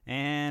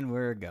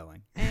we're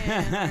going.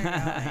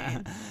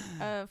 And we're going.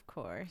 Of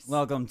course.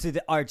 Welcome to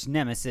the arch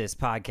nemesis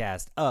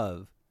podcast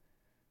of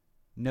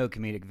no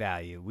comedic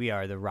value. We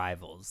are the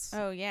rivals.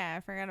 Oh, yeah.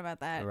 I forgot about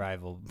that. The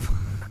rival.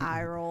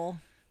 I roll.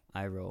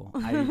 I roll.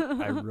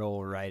 I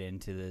roll right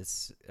into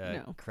this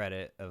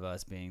credit of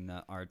us being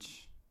the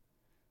arch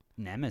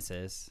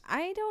nemesis.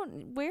 Where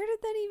did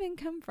that even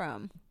come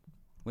from?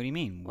 What do you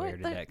mean? Where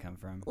did that come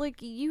from?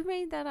 Like, you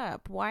made that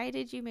up. Why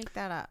did you make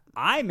that up?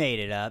 I made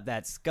it up.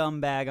 That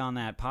scumbag on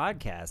that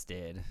podcast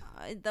did.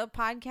 The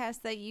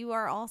podcast that you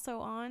are also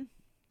on?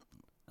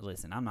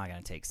 Listen, I'm not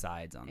going to take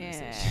sides on this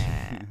issue.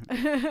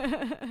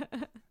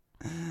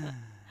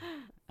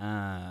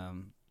 I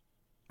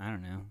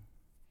don't know.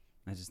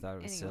 I just thought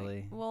it was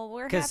silly. Well,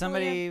 we're because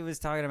somebody was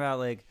talking about,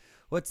 like,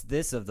 what's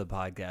this of the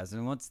podcast?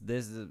 And what's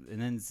this?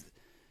 And then...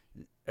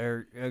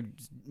 Or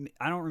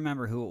I don't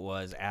remember who it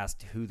was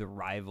asked who the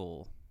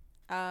rival.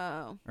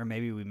 Oh. Or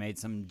maybe we made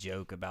some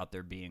joke about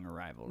there being a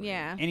rivalry.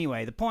 Yeah.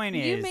 Anyway, the point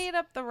is... You made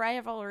up the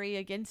rivalry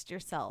against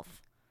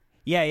yourself.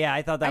 Yeah,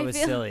 I thought that was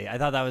silly. I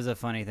thought that was a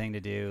funny thing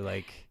to do,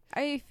 like,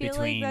 I feel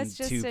between like that's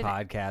just two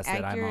podcasts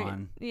that I'm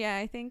on. Yeah,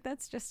 I think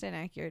that's just an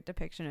accurate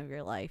depiction of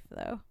your life,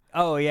 though.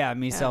 Oh, yeah,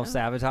 me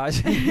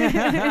self-sabotaging.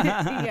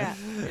 Yeah.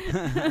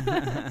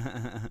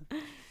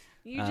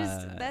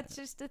 That's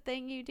just a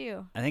thing you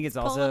do. I think it's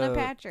Pulling also a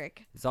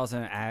Patrick. It's also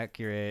an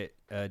accurate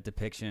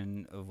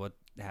depiction of what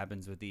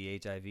happens with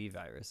the HIV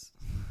virus.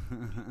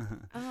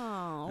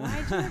 Oh,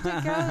 why'd you have to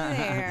go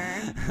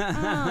there?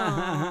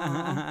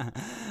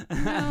 Oh,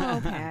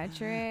 no,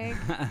 Patrick.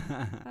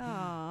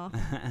 Oh,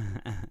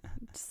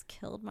 just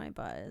killed my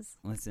buzz.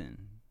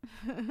 Listen,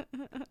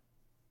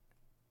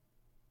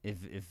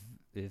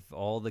 if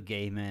all the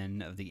gay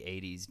men of the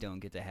 80s don't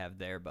get to have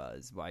their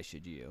buzz, why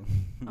should you?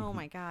 Oh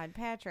my God,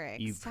 Patrick!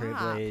 You stop.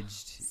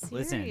 Privileged.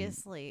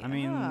 Seriously. Listen, I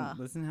mean,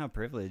 listen how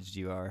privileged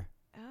you are.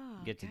 Oh,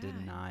 you get to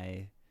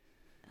deny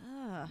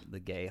the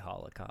gay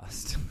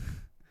Holocaust.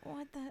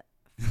 What the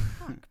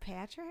fuck,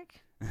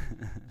 Patrick?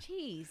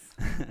 Jeez.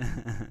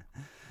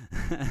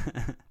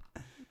 I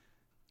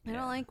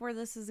don't like where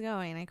this is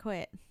going. I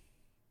quit.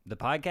 The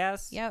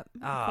podcast? Yep.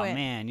 Oh,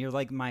 man. You're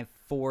like my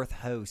fourth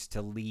host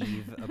to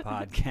leave a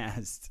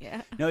podcast.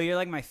 Yeah. No, you're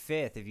like my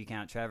fifth if you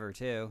count Trevor,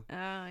 too.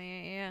 Oh,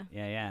 yeah.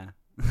 Yeah.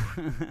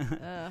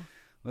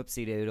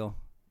 Whoopsie doodle.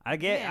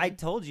 I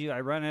told you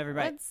I run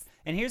everybody.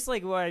 And here's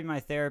like why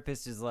my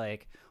therapist is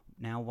like,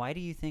 now, why do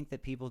you think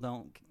that people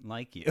don't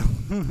like you?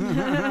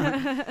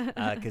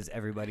 Because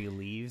everybody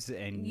leaves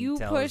and you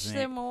push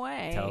them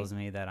away. Tells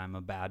me that I'm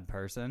a bad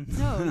person.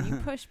 No, you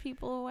push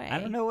people away. I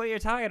don't know what you're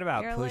talking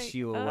about. You're push like,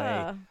 you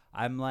away.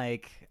 I'm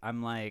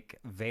like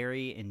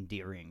very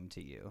endearing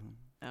to you.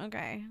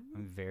 Okay.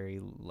 I'm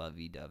very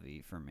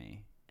lovey-dovey for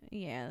me.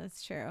 Yeah,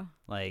 that's true.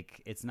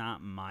 Like, it's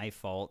not my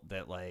fault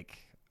that, like,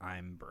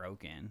 I'm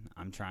broken.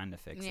 I'm trying to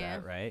fix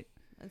that, right?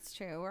 That's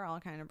true. We're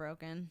all kind of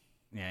broken.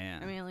 Yeah.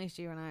 I mean, at least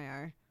you and I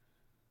are.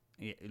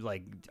 Yeah,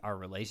 like our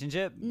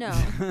relationship? No,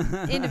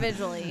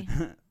 individually.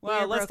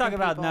 Well, let's talk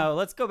about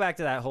let's go back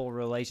to that whole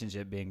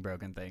relationship being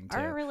broken thing too.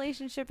 Our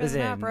relationship is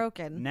not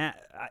broken.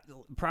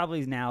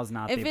 Probably now's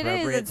not the appropriate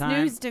time. If it is, it's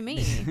news to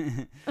me.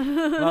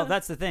 Well,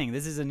 that's the thing.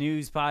 This is a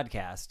news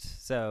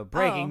podcast, so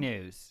breaking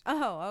news.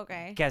 Oh,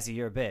 okay. Cassie,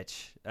 you're a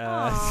bitch.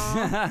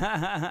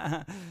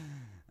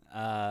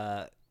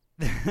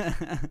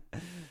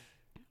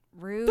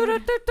 Rude.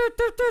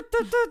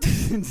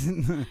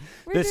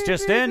 This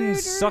just in,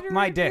 suck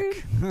my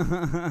dick.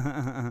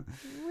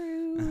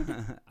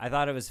 Rude. I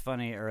thought it was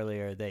funny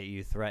earlier that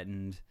you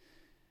threatened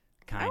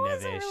kind of ish. I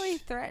wasn't really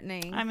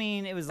threatening. I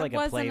mean, it was like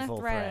a playful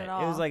threat.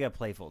 It was like a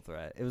playful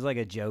threat. It was like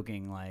a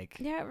joking, like.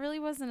 Yeah, it really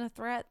wasn't a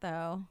threat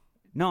though.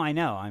 No, I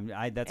know.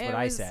 That's what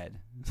I said.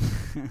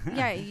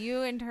 Yeah,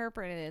 you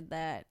interpreted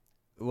that.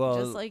 Well,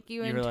 just like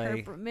you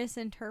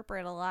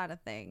misinterpret a lot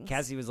of things.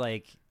 Cassie was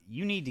like,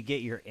 you need to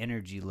get your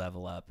energy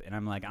level up. And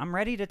I'm like, I'm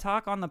ready to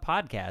talk on the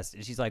podcast.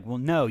 And she's like, well,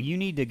 no, you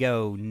need to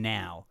go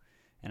now.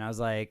 And I was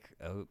like,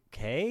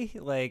 okay.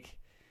 Like,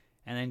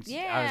 and then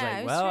I was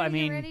like, well, I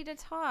mean. ready to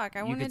talk.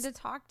 I wanted to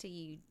talk to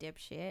you,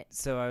 dipshit.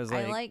 So I was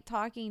like. I like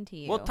talking to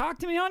you. Well, talk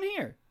to me on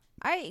here.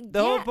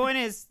 The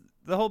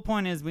whole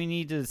point is we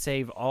need to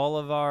save all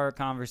of our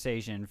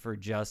conversation for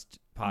just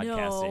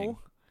podcasting. No.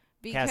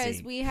 Because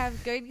Cassie. we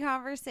have good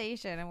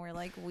conversation and we're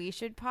like, we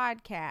should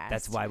podcast.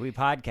 That's why we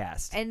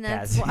podcast. And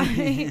that's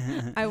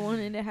why I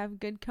wanted to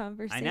have good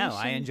conversation. I know.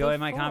 I enjoy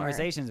my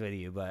conversations with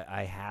you, but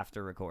I have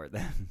to record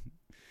them.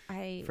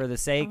 For the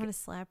sake. I'm going to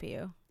slap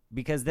you.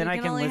 Because then I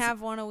can only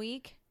have one a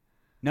week?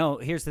 No,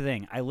 here's the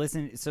thing. I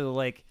listen. So,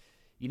 like,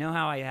 you know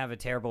how I have a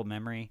terrible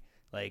memory?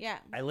 Like, yeah.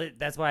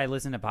 That's why I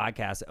listen to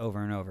podcasts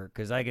over and over.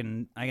 Because I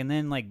can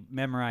then, like,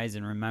 memorize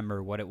and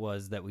remember what it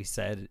was that we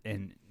said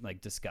and, like,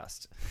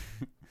 discussed.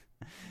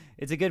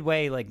 It's a good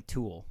way, like,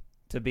 tool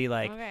to be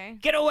like,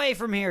 get away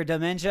from here,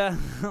 dementia.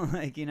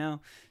 Like, you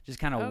know, just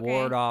kind of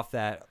ward off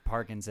that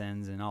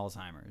Parkinson's and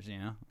Alzheimer's, you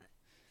know?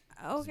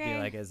 Just be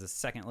like as a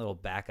second little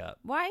backup.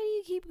 Why do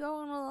you keep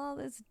going with all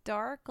this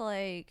dark,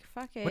 like,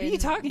 fucking what are you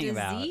talking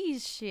about?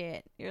 Disease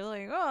shit. You're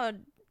like, oh,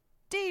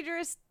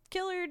 dangerous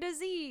killer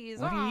disease.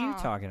 What are you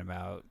talking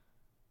about?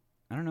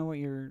 I don't know what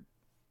you're.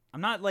 I'm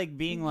not like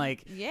being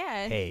like,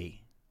 yeah.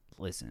 hey,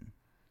 listen.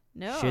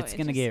 No, Shit's it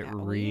gonna just get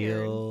got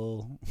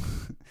real.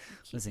 Keep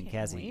Listen, getting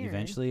Cassie, weird.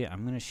 eventually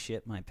I'm gonna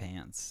shit my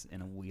pants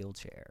in a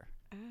wheelchair.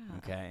 Ah.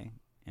 Okay?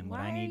 And what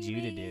Why I are need you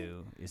you to making-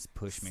 do is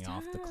push me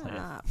off the cliff.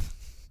 Stop.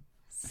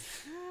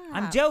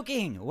 I'm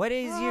joking. What are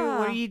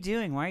Ah. you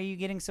doing? Why are you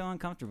getting so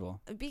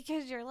uncomfortable?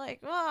 Because you're like,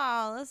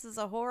 oh, this is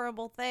a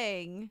horrible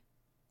thing.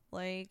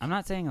 Like, I'm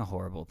not saying a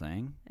horrible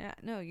thing. yeah,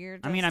 no, you're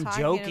just I mean, I'm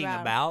talking joking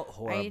about I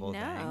horrible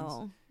things.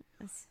 know.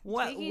 It's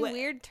What? taking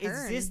weird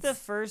turns. Is this the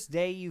first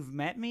day you've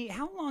met me?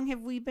 How long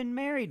have we been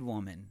married,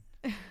 woman?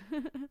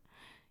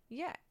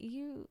 Yeah,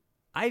 you.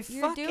 I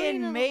You're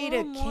doing fucking a made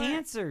a little more-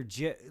 cancer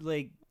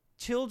like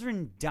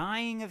children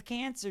dying of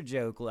cancer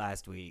joke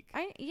last week.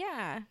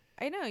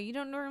 I know. You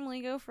don't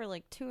normally go for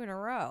like 2 in a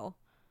row.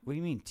 What do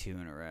you mean 2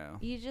 in a row?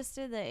 You just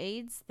did the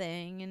AIDS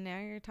thing, and now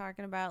you're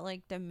talking about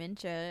like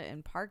dementia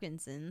and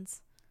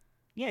Parkinson's.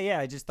 Yeah.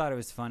 I just thought it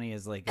was funny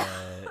as like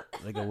a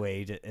like a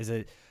way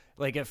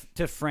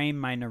to frame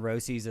my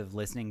neuroses of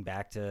listening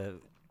back to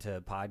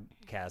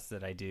podcasts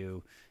that I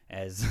do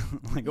as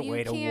like a You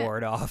way to can't-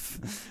 ward off.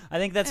 I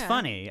think that's Yeah.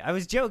 funny. I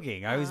was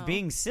joking. I was Oh.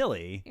 being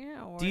silly. You're not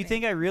Do you wording-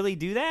 think I really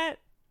do that?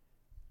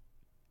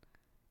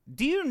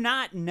 Do you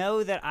not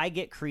know that I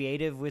get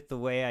creative with the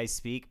way I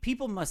speak?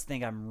 People must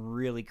think I'm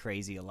really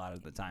crazy a lot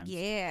of the time.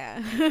 Yeah.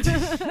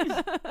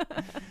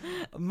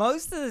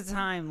 Most of the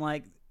time,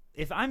 like,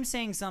 if I'm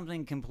saying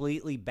something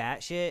completely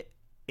batshit,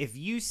 if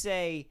you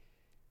say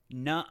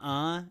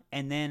nuh-uh,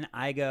 and then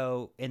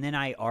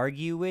I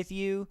argue with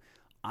you,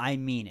 I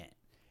mean it.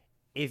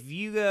 If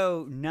you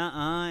go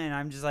nuh-uh, and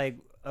I'm just like,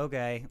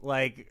 okay,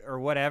 like, or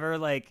whatever,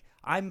 like,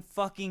 I'm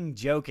fucking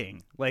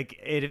joking. Like,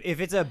 if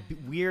it's a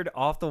weird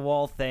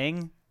off-the-wall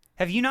thing,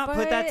 have you not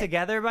put that But-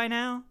 together by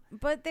now?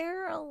 But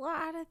there are a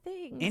lot of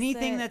things.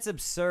 Anything that, that's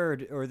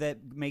absurd or that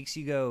makes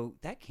you go,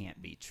 that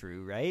can't be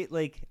true, right?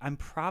 Like, I'm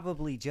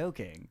probably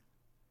joking.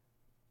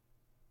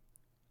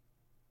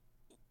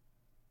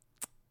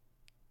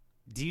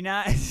 Do you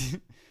not?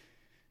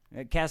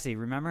 Cassie,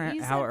 remember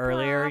you how said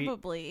earlier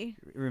probably.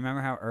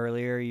 remember how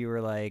earlier you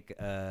were like,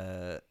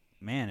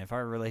 man, if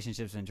our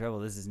relationship's in trouble,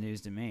 this is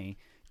news to me.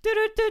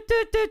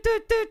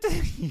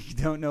 You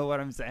don't know what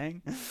I'm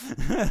saying?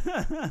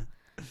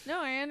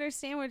 No, I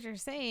understand what you're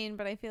saying,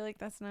 but I feel like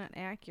that's not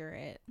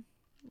accurate.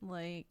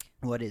 Like,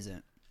 What is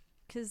it?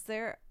 because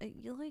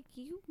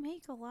you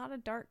make a lot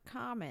of dark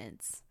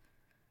comments.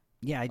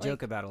 Yeah, I Like-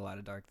 joke about a lot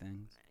of dark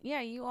things.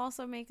 Yeah, you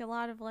also make a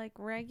lot of like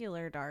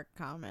regular dark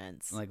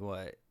comments. Like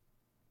what?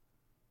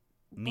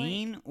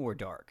 Mean or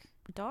dark?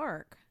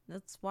 Dark.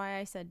 That's why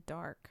I said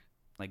dark.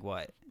 Like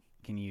what?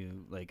 Can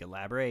you like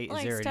elaborate?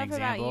 Like Is there stuff an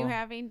example? about you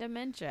having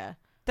dementia.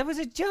 That was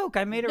a joke.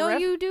 I made a No,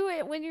 you do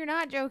it when you're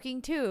not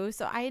joking too,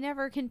 so I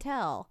never can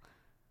tell.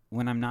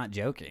 when I'm not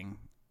joking.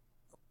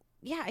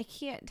 Yeah, I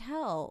can't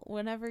tell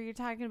whenever you're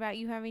talking about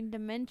you having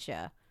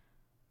dementia.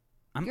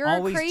 I'm You're a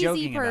always crazy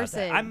joking about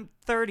person. that. I'm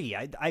 30.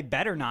 I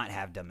better not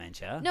have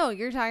dementia. No,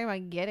 you're talking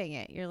about getting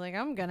it. You're like,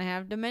 I'm gonna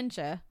have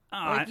dementia.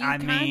 Like, you I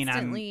mean,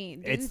 constantly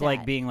do it's like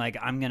that. being like,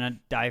 I'm going to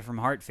die from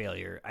heart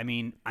failure. I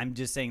mean, I'm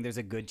just saying there's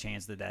a good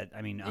chance that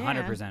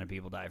 100% of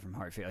people die from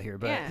heart failure.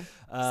 But yeah.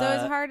 So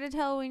it's hard to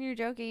tell when you're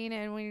joking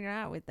and when you're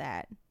not with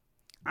that.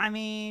 I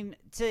mean,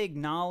 to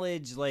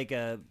acknowledge like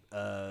a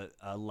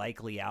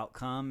likely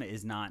outcome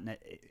is not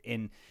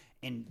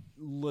and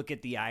look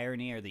at the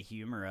irony or the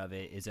humor of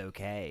it is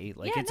okay.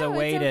 Like Yeah, it's no, a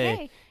way it's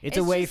okay. to It's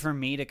a way just- for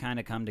me to kind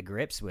of come to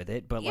grips with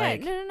it. But Yeah,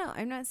 like no.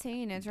 I'm not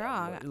saying it's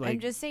wrong. I'm like-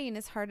 just saying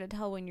it's hard to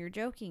tell when you're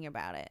joking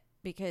about it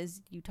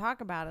because you talk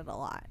about it a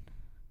lot.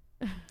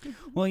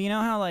 well, you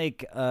know how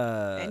like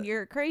And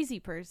you're a crazy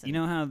person. you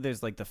know how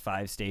there's like the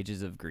 5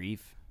 stages of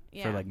grief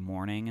Yeah. for like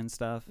mourning and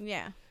stuff.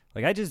 Yeah.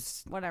 Like I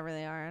just Whatever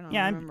they are. I don't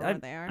yeah, remember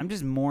what they are. I'm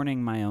just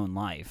mourning my own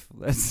life.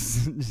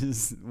 That's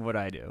just what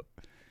I do.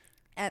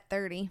 At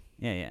 30.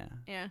 Yeah.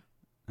 Yeah.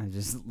 I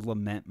just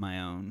lament my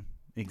own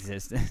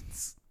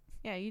existence.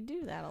 Yeah, you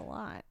do that a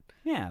lot.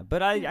 Yeah,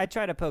 but I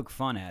try to poke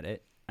fun at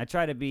it. I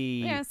try to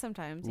be Yeah,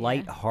 sometimes. Yeah.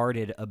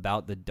 lighthearted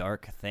about the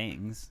dark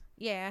things.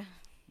 Yeah.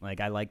 Like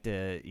I like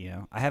to,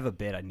 I have a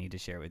bit I need to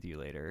share with you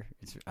later.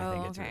 I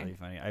think it's okay. really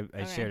funny. I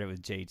Okay. shared it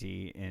with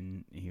JT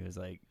and he was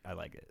like, I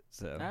like it.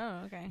 So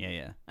Oh, okay.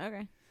 yeah.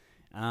 Okay.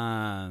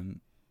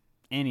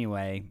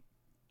 Anyway.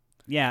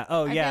 Yeah.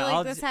 Oh, I yeah. feel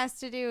like this has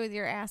to do with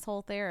your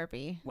asshole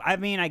therapy. I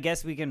mean, I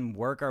guess we can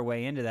work our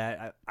way into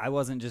that. I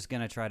wasn't just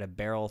going to try to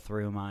barrel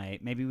through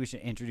maybe we should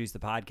introduce the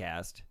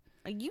podcast.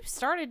 You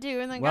started to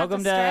and then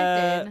Welcome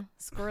got to-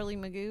 distracted. Squirrely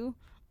Magoo.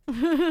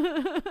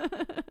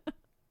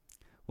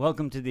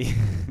 Welcome to the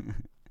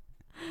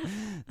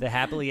the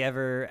Happily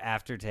Ever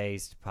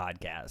Aftertaste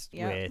podcast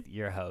Yep. with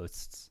your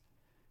hosts,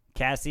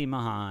 Cassie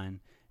Mahan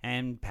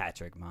and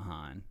Patrick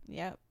Mahan.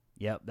 Yep.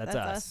 Yep, that's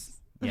us.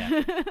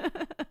 Yeah,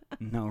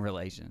 no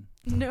relation.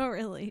 No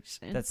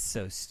relation. That's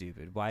so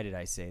stupid. Why did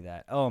I say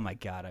that? Oh my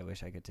God, I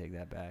wish I could take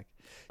that back.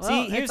 well,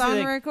 See, here's it's the on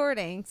thing.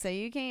 recording, so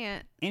you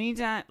can't.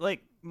 Anytime,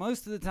 like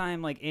most of the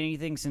time, like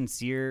anything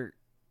sincere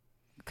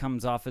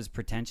comes off as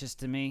pretentious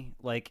to me,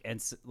 like,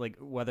 and like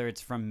whether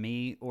it's from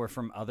me or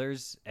from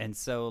others, and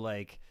so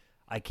like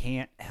I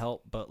can't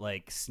help but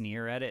like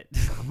sneer at it,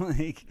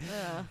 like,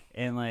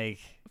 and like,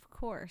 of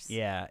course,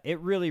 yeah, it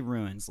really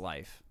ruins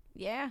life.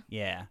 Yeah,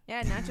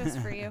 not just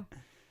for you.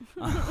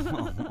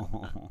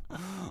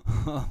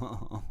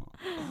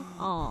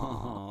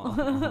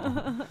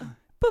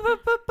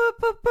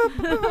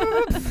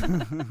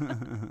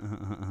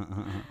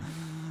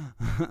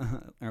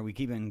 Are we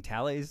keeping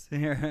tallies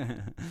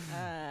here?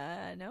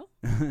 No.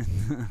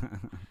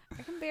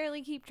 I can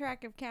barely keep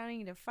track of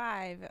counting to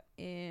 5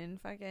 in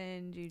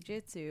fucking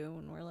jujitsu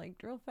when we're like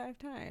drill 5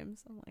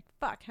 times. I'm like,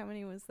 fuck, how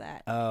many was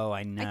that? Oh,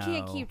 I know. I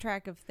can't keep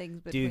track of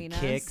things between us.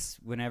 Kicks,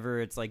 whenever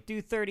it's like,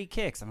 do 30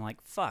 kicks. I'm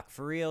like, fuck,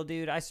 for real,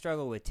 dude? I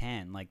struggle with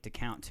 10, like, to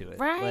count to it.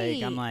 Right.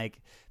 Like, I'm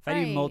like, if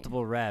I do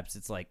multiple reps,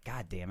 it's like,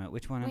 God damn it,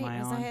 which one am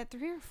I on? Was I at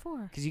 3 or 4?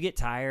 Because you get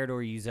tired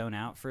or you zone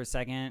out for a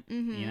second,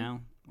 you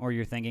know? Or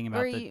you're thinking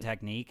about the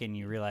technique and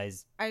you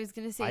realize. I was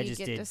going to say you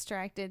get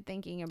distracted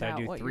thinking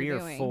about what you're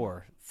doing. 3 or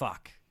 4.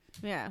 Fuck.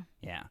 Yeah.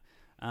 Yeah.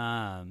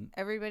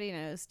 Everybody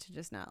knows to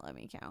just not let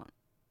me count.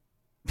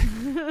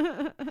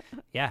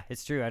 Yeah,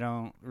 it's true. I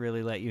don't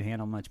really let you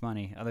handle much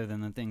money other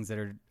than the things that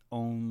are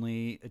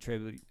only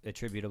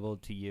attributable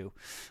to you.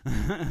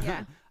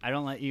 Yeah. I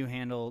don't let you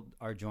handle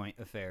our joint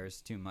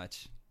affairs too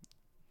much.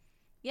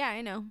 Yeah,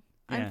 I know.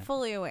 Yeah. I'm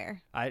fully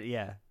aware.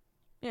 Yeah.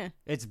 Yeah.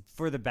 It's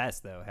for the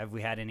best, though. Have we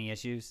had any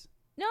issues?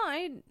 No,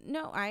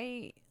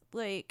 I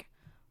like,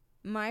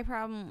 my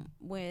problem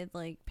with,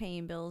 like,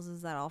 paying bills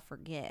is that I'll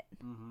forget.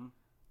 Mm-hmm.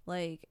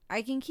 Like,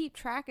 I can keep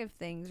track of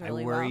things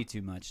really well. I worry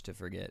too much to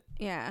forget.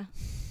 Yeah.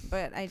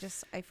 But I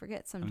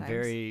forget sometimes. I'm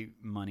very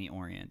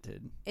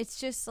money-oriented. It's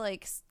just,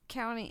 like,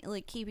 counting,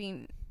 like,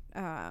 keeping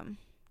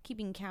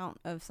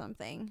count of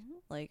something,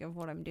 like, of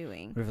what I'm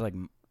doing. What if,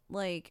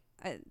 like,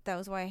 that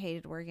was why I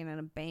hated working at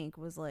a bank,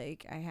 was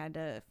like I had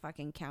to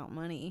fucking count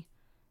money,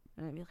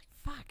 and I'd be like,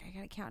 fuck, I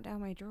gotta count down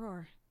my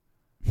drawer.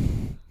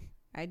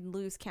 I'd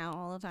lose count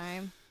all the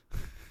time.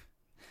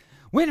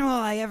 When will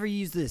I ever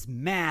use this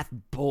math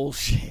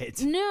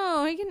bullshit?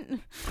 No, I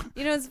can.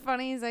 You know what's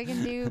funny is I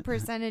can do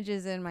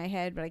percentages in my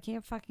head, but I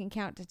can't fucking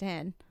count to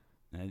 10.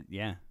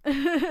 Yeah.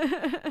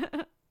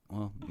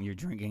 Well, you're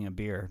drinking a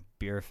beer.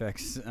 Beer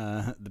affects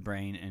the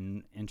brain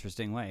in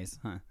interesting ways,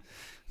 huh?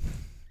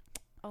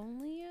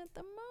 Only at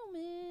the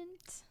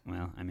moment.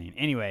 Well, I mean,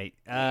 anyway.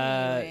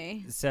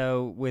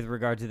 So with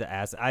regard to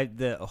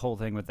the whole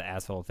thing with the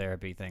asshole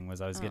therapy thing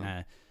was I was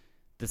gonna,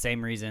 the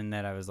same reason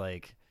that I was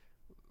like,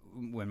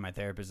 when my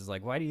therapist is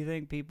like, why do you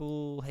think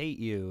people hate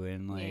you?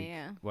 And like,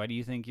 why do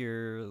you think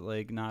you're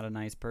like not a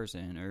nice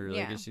person or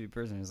like a shitty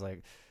person? It's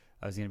like,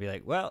 I was gonna be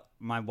like, well,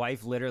 my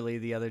wife literally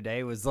the other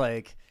day was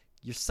like,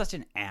 you're such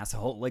an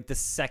asshole. Like the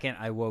second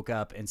I woke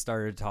up and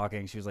started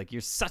talking, she was like,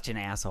 you're such an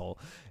asshole.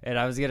 And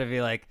I was going to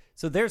be like,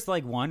 so there's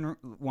like one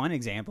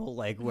example,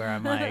 like where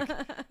I'm like,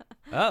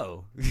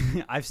 oh,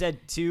 I've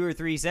said 2 or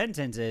 3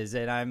 sentences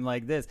and I'm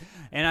like this.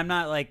 And I'm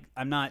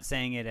not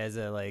saying it as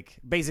a, like,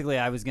 basically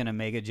I was going to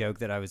make a joke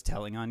that I was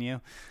telling on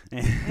you.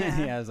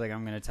 I was like,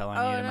 I'm going to tell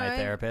on you to my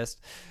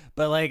therapist.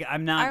 But like,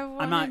 I'm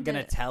not going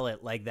to tell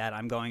it like that.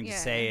 I'm going to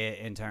say it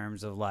in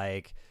terms of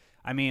like,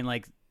 I mean,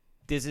 like,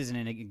 this is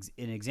an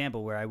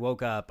example where I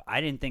woke up.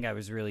 I didn't think I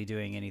was really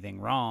doing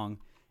anything wrong.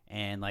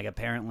 And, like,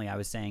 apparently I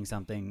was saying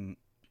something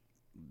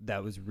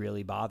that was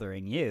really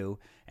bothering you.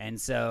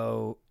 And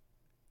so...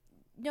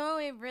 No,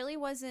 it really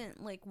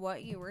wasn't, like,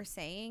 what you were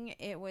saying.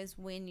 It was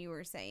when you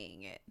were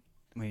saying it.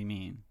 What do you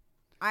mean?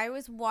 I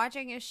was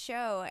watching a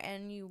show,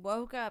 and you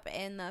woke up,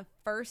 and the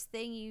first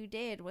thing you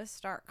did was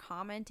start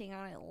commenting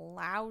on it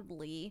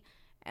loudly.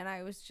 And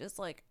I was just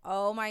like,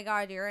 oh, my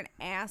God, you're an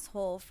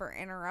asshole for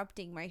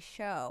interrupting my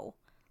show.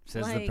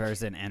 Says the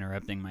person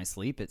interrupting my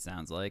sleep, it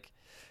sounds like.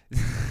 If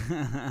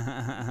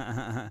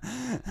I'm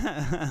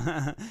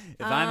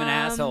an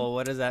asshole,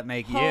 what does that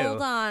make you?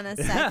 Hold on a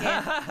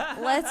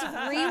second. Let's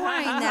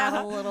rewind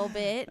that a little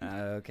bit.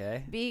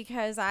 Okay.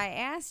 Because I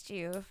asked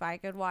you if I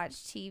could watch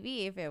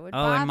TV, if it would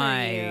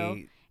bother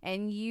you.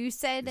 And you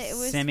said it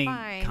was fine.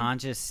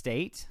 Semi-conscious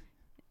state?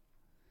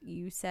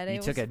 You said it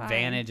was fine. You took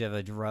advantage of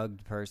a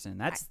drugged person.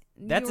 That's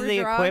the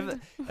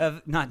equivalent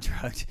of not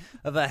drugged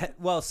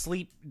of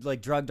sleep,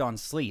 like drugged on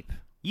sleep.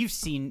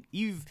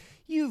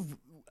 You've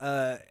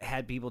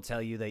had people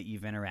tell you that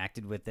you've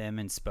interacted with them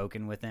and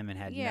spoken with them and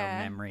had no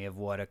memory of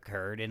what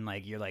occurred, and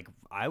like you're like,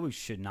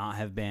 should not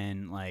have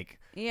been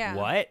like,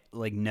 what?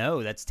 Like,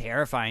 no, that's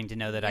terrifying to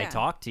know that I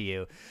talked to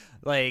you,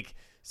 like.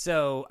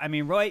 So, I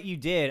mean, what you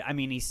did, I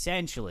mean,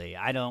 essentially,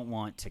 I don't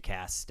want to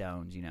cast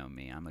stones. You know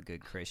me. I'm a good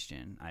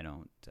Christian. I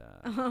don't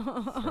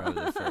throw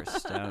the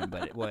first stone.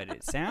 But what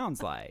it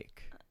sounds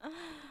like,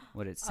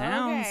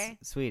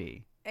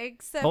 sweetie.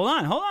 Except. Hold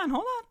on.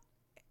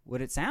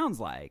 What it sounds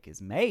like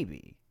is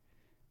maybe.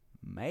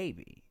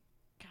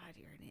 God,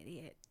 you're an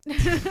idiot.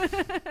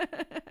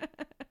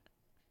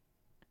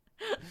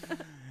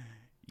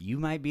 You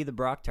might be the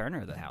Brock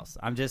Turner of the house.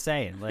 I'm just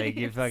saying. Like,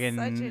 you're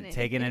fucking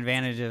taking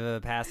advantage of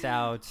a passed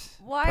out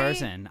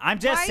person. I'm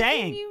just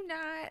saying. Why can you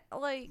not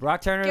like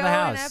Brock Turner go of the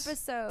an House.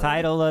 episode.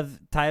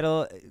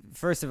 Title.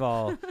 First of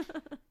all,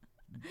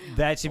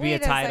 that should be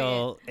Wait a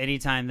title.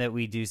 Anytime that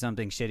we do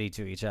something shitty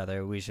to each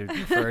other, we should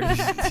refer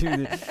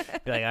to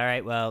be like, all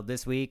right, well,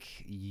 this week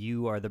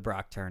you are the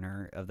Brock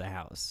Turner of the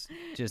house.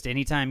 Just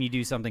anytime you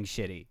do something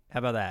shitty. How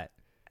about that?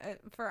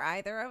 For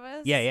either of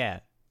us? Yeah.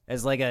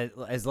 As like a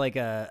All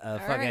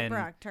fucking right,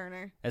 Brock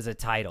Turner. as a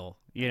title.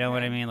 You know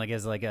what I mean? Like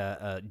as like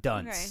a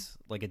dunce,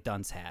 Okay. like a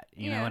dunce hat.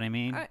 You know what I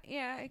mean?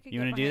 Yeah, I could. You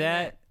want to do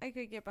that? I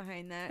could get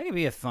behind that. That could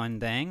be a fun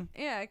thing.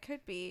 Yeah, it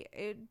could be.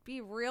 It'd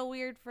be real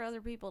weird for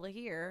other people to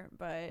hear,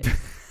 but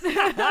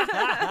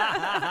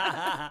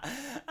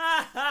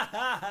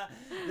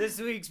This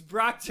week's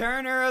Brock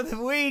Turner of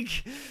the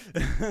week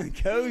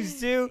goes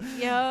to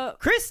Yup.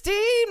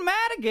 Christine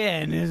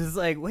Madigan. It's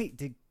like, wait,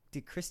 did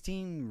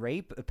Christine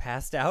rape a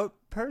passed out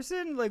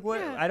person? Like,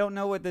 what? Yeah. I don't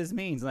know what this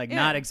means. Like, Yeah.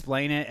 not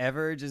explain it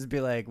ever. Just be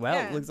like, well,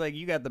 Yeah. it looks like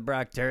you got the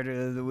Brock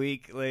Turner of the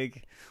week.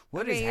 Like,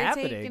 what is you're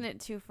happening? taking it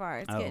too far.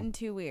 It's Oh. getting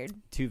too weird.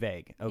 Too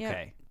vague. Yep,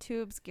 Okay.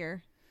 too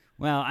obscure.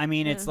 Well, I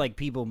mean, it's Yeah. like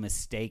people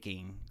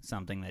mistaking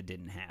something that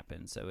didn't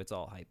happen, so it's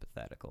all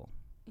hypothetical.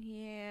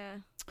 Yeah.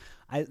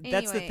 That's the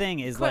Anyway, thing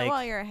is quit like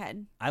while you're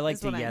ahead. I like is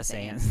to what I'm yes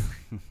saying.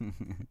 and.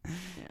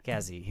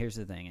 Cassie, here's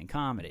the thing in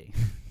comedy,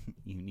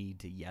 you need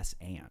to yes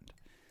and.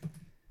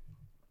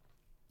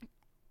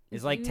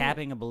 It's like You-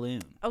 tapping a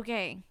balloon.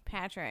 Okay,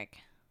 Patrick.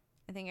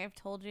 I think I've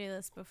told you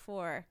this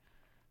before.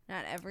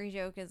 Not every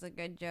joke is a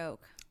good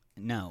joke.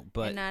 No,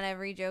 but and not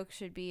every joke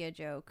should be a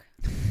joke.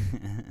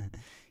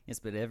 yes,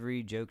 but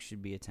every joke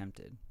should be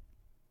attempted.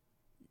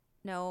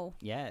 No,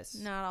 Yes.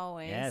 not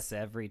always. Yes,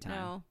 every time.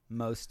 No.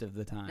 Most of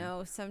the time.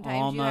 No, sometimes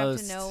you have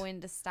Almost to know when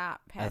to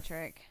stop,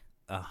 Patrick.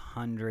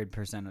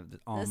 100% of the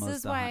almost. This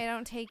is why I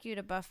don't take you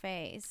to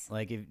buffets.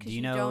 Like, if 'Cause do you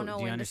you know? don't know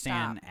Do you when to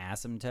understand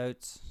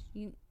asymptotes?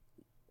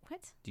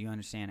 What? Do you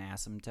understand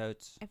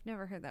asymptotes? I've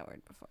never heard that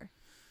word before.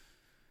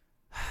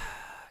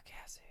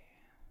 Cassie.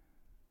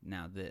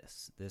 Now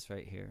this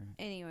right here.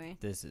 Anyway.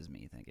 This is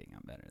me thinking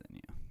I'm better than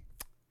you.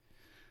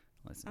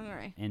 Listen. All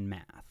right. In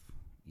math,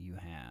 you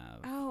have.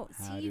 Oh,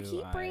 how see, you do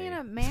keep bringing I-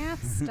 up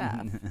math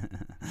stuff.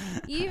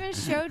 You even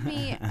showed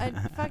me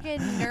a fucking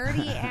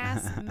nerdy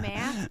ass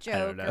math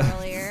joke know.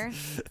 earlier,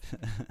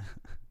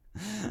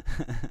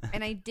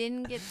 and I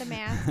didn't get the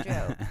math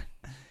joke.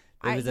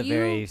 It was a you-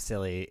 very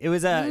silly. It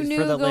was a You knew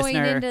for the going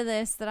listener. into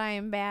this that I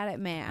am bad at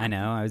math. I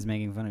know. I was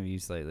making fun of you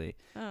slightly.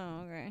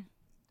 Oh,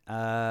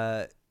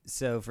 okay.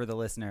 So for the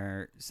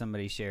listener,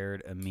 somebody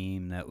shared a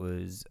meme that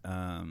was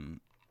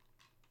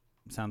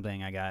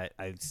something I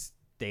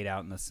stayed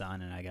out in the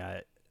sun and I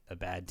got a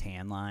bad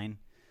tan line,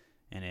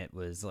 and it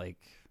was like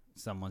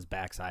someone's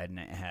backside and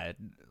it had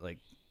like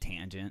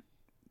tangent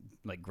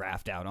like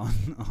graphed out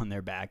on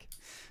their back,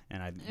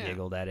 and I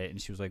giggled at it and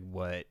she was like,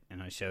 "What?"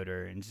 And I showed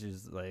her and she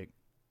was like,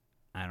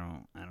 I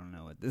don't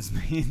know what this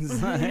means.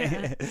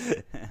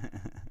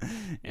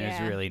 And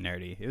it's really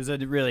nerdy. It was a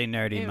really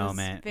nerdy It was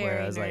moment where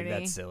very I was like, nerdy.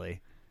 that's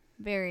silly.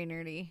 Very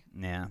nerdy.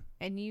 Yeah.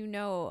 And you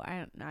know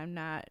I'm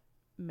not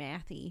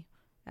mathy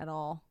at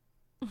all.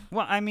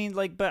 Well, I mean,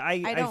 like, but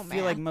I don't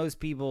feel like math. most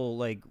people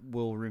like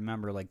will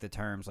remember like the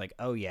terms like,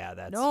 oh yeah,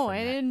 that's No, from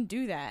I that. didn't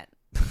do that.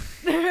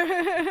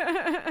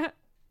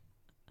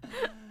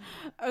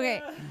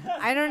 Okay,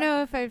 I don't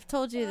know if I've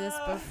told you this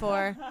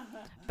before,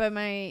 but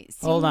my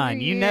senior Hold on,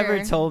 you never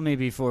year- told me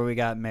before we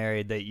got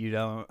married that you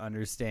don't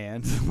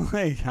understand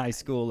like high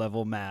school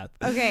level math.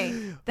 Okay,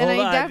 then Hold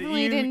I on,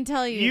 definitely didn't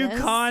tell you. You this.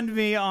 conned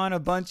me on a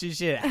bunch of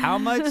shit. How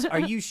much are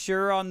you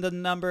sure on the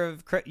number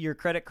of your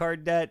credit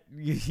card debt?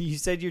 You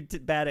said you're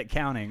bad at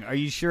counting. Are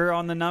you sure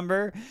on the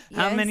number?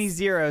 How Yes. many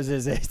zeros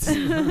is it?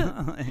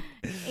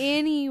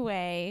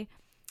 Anyway,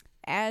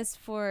 as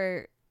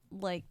for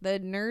like the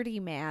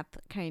nerdy math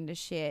kind of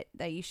shit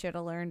that you should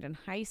have learned in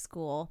high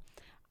school,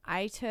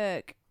 I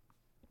didn't.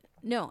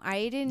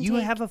 You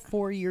take, have a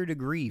 4-year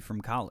degree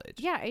from college.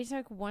 Yeah, I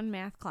took one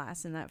math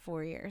class in that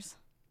 4 years.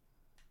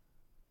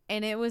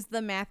 And it was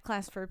the math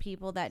class for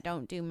people that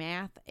don't do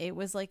math. It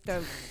was like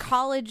the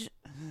college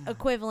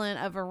equivalent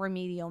of a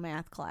remedial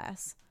math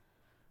class.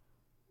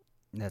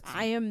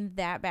 I am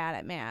that bad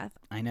at math.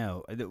 I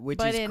know, which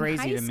But is in crazy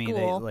high to me that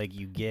school- like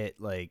you get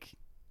like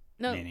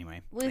No,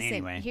 anyway.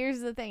 listen, here's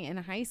the thing. In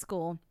high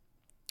school,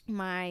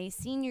 my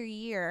senior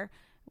year,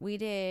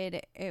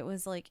 it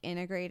was like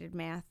integrated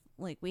math.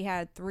 Like we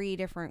had 3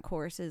 different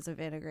courses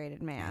of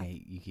integrated math.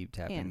 Hey, you keep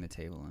tapping And- the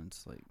table and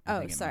it's like Oh, I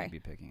think it sorry. might be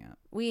picking up.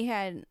 We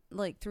had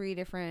like 3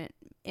 different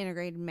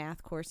integrated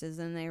math courses,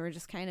 and they were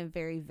just kind of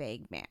very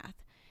vague math.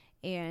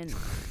 And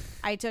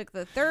I took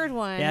the third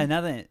one. Yeah,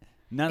 nothing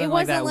like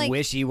wasn't that like-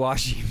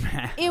 wishy-washy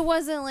math. It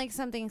wasn't like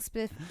something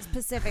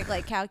specific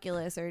like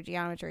calculus or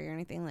geometry or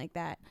anything like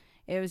that.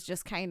 It was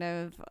just kind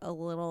of a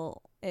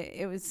little.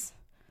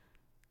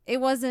 It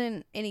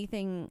wasn't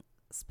anything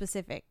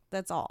specific.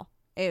 That's all.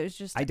 It was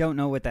just. I don't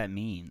know what that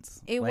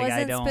means. It Like, I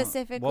wasn't don't-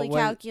 specifically what-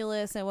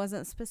 calculus. It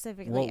wasn't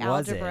specifically What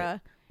was it?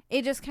 algebra.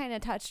 It just kind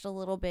of touched a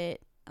little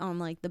bit on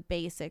like the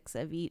basics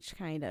of each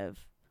kind of.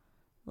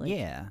 Like,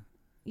 yeah.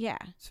 Yeah.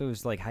 So it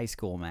was like high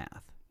school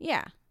math.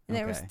 Yeah. And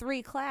there was Okay.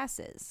 3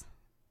 classes.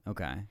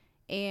 Okay.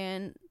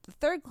 And the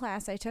 3rd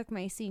class I took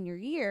my senior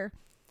year,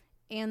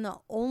 and the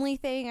only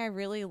thing I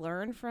really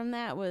learned from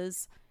that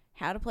was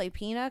how to play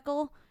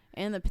pinochle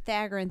and the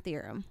Pythagorean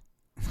theorem.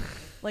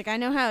 Like, I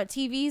know how a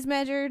TV's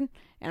measured,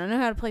 and I know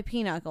how to play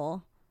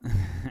pinochle.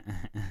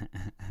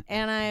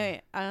 And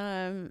I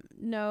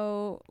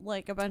know,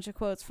 like, a bunch of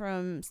quotes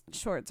from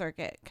Short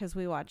Circuit, because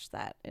we watched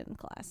that in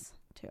class,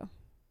 too.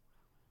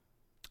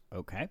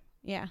 Okay.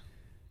 Yeah.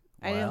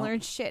 I didn't Well. learn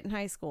shit in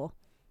high school.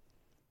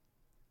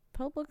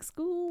 Public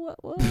school,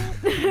 what?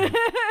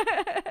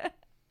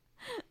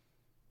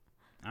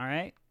 All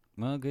right.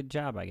 Well, good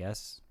job, I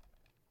guess.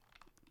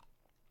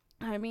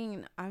 I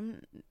mean,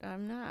 I'm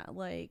not,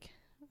 like,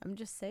 I'm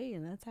just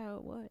saying that's how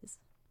it was.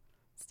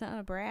 It's not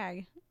a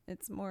brag.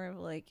 It's more of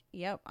like,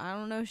 yep, I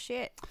don't know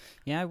shit.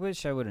 Yeah, I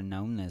wish I would have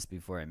known this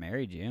before I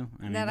married you.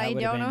 I mean, that I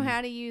would've don't know been-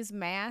 how to use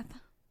math.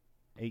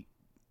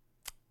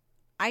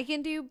 I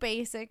can do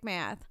basic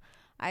math.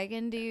 I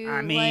can do,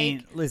 I mean,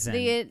 like, listen.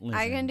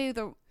 I can do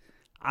the...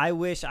 I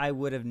wish I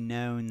would have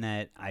known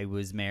that I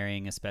was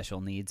marrying a special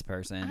needs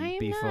person I am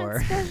before.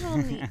 not special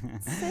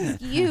needs.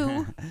 Says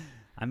you.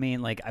 I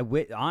mean, like,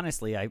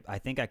 honestly, I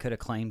think I could have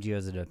claimed you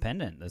as a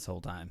dependent this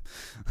whole time.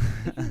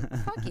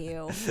 Fuck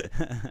you.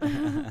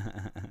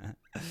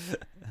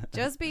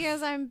 Just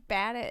because I'm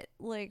bad at,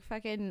 like,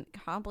 fucking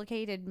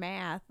complicated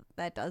math,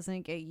 that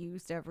doesn't get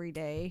used every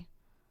day.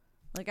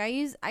 Like,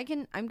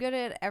 I'm good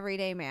at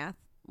everyday math.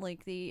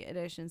 Like, the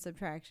addition,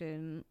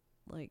 subtraction,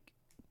 like,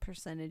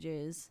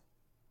 percentages.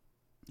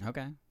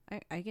 Okay.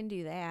 I can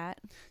do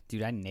that.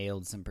 Dude, I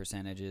nailed some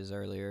percentages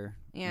earlier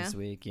this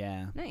week.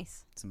 Yeah.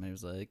 Nice. Somebody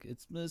was like,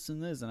 it's this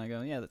and this. And I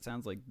go, yeah, that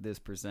sounds like this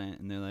percent.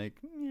 And they're like,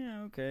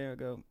 yeah, okay. I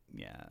go,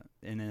 yeah.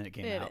 And then it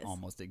came out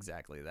almost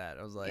exactly that.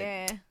 I was like,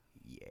 yeah,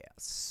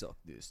 suck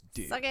this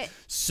dick. Suck it.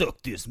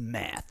 Suck this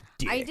math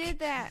dick. I did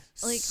that.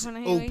 Like, when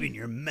I open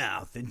your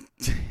mouth and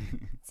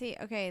see,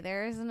 okay,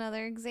 there's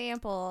another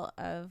example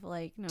of,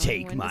 like, knowing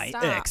take when my to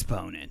stop.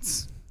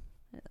 exponents.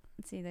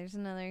 See, there's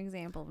another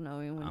example of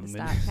knowing when I'm to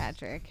gonna- stop,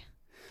 Patrick.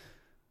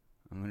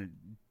 I'm going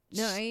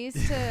No, I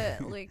used to,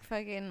 like,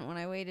 fucking, when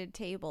I waited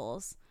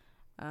tables,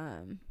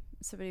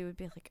 somebody would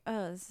be like,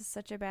 oh, this is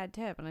such a bad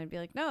tip. And I'd be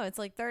like, no, it's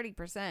like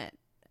 30%.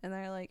 And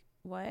they're like,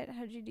 what?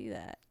 How'd you do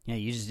that? Yeah,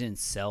 you just didn't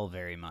sell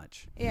very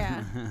much.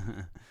 Yeah.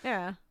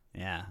 Yeah.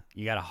 Yeah.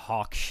 You got to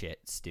hawk shit,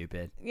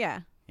 stupid.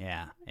 Yeah.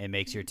 Yeah. It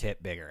makes your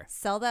tip bigger.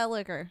 Sell that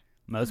liquor.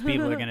 Most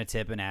people are going to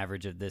tip an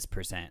average of this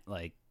percent.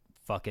 Like,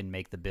 fucking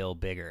make the bill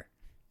bigger.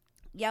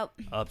 Yep.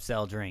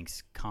 Upsell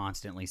drinks.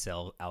 Constantly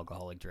sell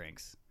alcoholic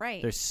drinks.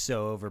 Right. They're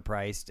so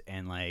overpriced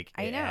and, like,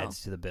 I it know.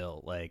 adds to the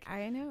bill. Like,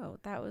 I know.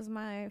 That was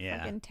my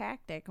fucking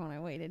tactic when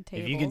I waited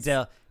tables. if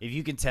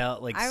you can tell,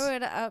 like, I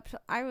would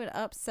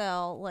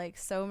upsell, like,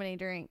 so many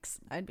drinks.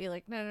 I'd be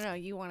like, no,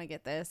 you want to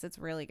get this. It's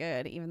really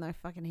good, even though I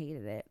fucking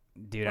hated it.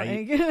 dude,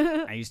 Like,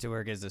 I used to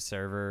work as a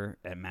server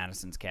at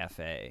Madison's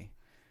Cafe.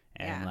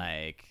 And,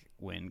 like,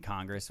 when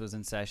Congress was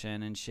in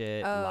session and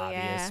shit,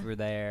 lobbyists were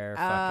there.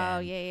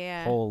 Fucking,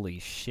 yeah. holy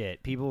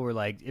shit. People were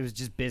like, it was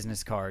just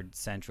business card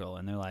central.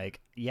 And they're like,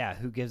 yeah,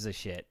 who gives a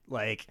shit?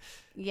 Like,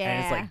 Yeah.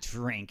 and it's like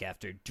drink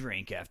after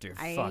drink after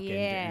fucking.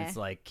 And it's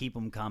like, keep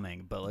them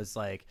coming. But it's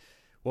like,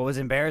 what was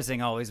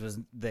embarrassing always was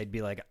they'd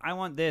be like, I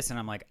want this. And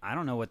I'm like, I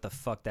don't know what the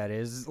fuck that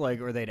is. Like,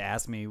 or they'd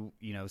ask me,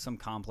 you know, some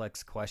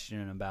complex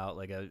question about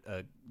like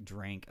a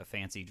drink, a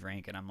fancy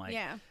drink. And I'm like,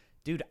 Yeah.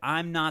 dude,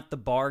 I'm not the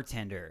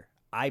bartender.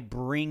 I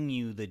bring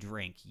you the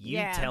drink. You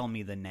tell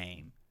me the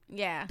name.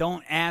 Yeah.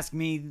 Don't ask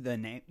me the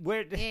name.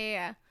 Where?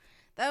 Yeah.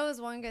 That was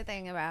one good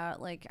thing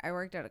about, like, I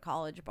worked at a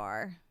college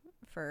bar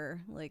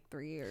for, like,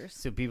 3 years.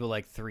 So people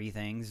like 3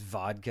 things: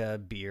 vodka,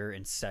 beer,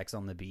 and sex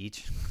on the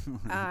beach.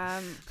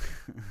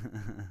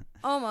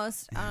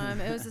 Almost.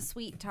 It was a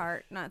sweet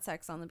tart, not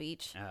sex on the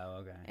beach.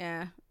 Oh, okay.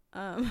 Yeah.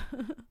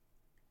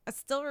 I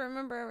still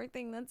remember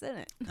everything that's in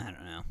it. I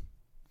don't know.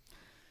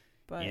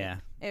 But Yeah.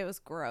 it was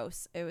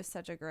gross. It was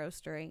such a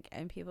gross drink.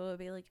 And people would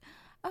be like,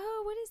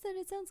 oh, what is that?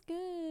 It sounds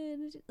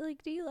good.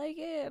 Like, do you like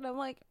it? And I'm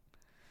like,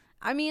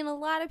 I mean, a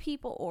lot of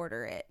people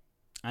order it.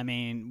 I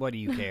mean, what do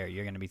you care?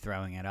 You're going to be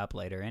throwing it up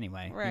later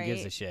anyway. Right. Who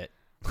gives a shit?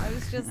 I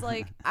was just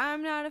like,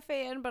 I'm not a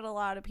fan, but a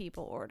lot of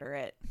people order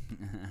it.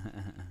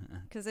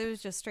 Because it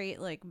was just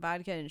straight, like,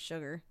 vodka and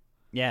sugar.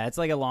 Yeah, it's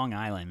like a Long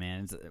Island,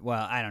 man.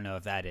 Well, I don't know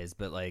if that is,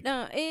 but like...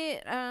 No,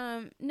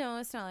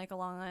 it's not like a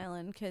Long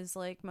Island, because,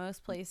 like,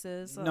 most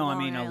places... No, I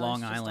mean, a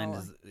Long Island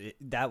is...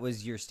 That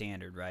was your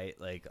standard, right?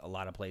 Like, a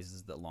lot of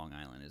places, the Long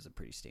Island is a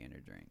pretty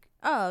standard drink.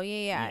 Oh,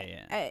 yeah.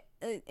 Yeah.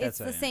 It's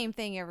the same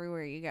thing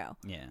everywhere you go.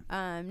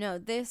 Yeah. No,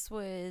 this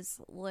was,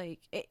 like...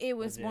 It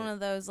was one of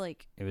those,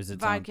 like... It was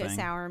its vodka own thing?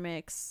 sour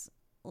mix,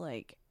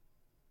 like,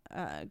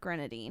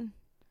 grenadine.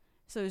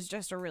 So it was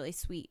just a really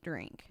sweet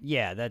drink.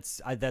 Yeah,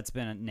 that's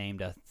been named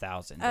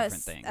 1,000 different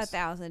things.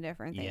 1,000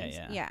 different things.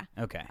 Yeah.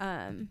 Okay.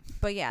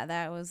 But yeah,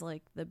 that was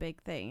like the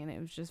big thing, and it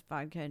was just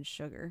vodka and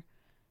sugar,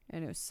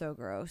 and it was so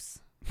gross.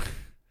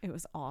 It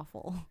was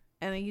awful,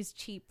 and they used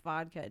cheap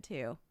vodka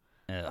too.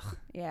 Ugh.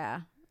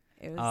 Yeah,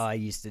 It was. I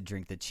used to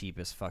drink the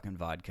cheapest fucking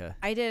vodka.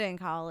 I did in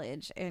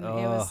college, and it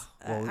was.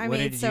 Well, I what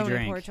made did so you many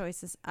drink? poor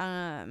choices.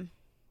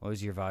 What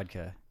was your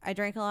vodka? I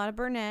drank a lot of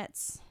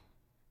Burnett's.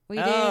 We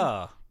did.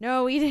 Oh.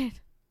 No, we did.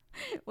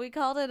 We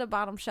called it a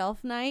bottom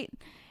shelf night,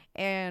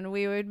 and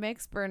we would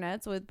mix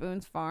Burnett's with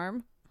Boone's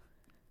Farm.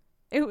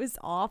 It was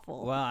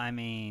awful. Well, I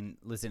mean,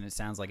 listen, it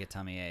sounds like a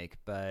tummy ache,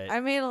 but I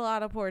made a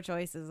lot of poor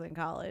choices in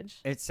college.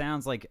 it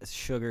sounds like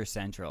Sugar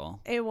Central.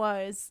 It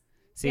was.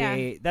 See,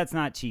 Yeah. that's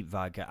not cheap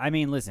vodka. I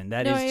mean, listen,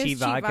 that No, is it is cheap cheap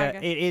vodka.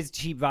 vodka. It is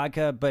cheap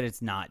vodka, but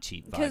it's not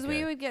cheap vodka. Because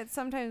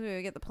sometimes we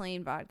would get the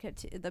plain vodka,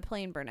 the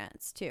plain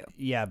Burnett's too.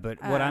 Yeah,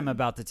 but what I'm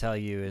about to tell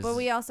you is. But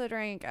we also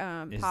drank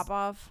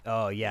Pop-Off.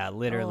 Oh yeah,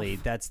 literally,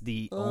 Oof. that's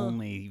the Ugh.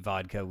 only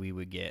vodka we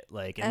would get.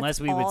 Like, That's unless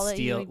we all would that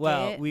you steal. would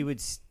Well, get? we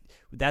would.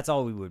 That's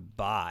all we would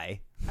buy.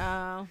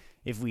 Oh.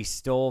 If we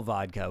stole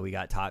vodka, we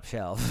got top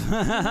shelf.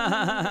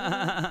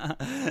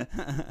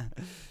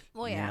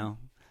 Well, You yeah. know?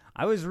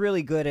 I was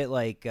really good at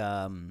like.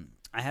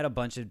 I had a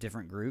bunch of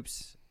different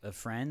groups of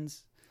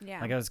friends. Yeah.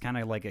 Like I was kind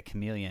of like a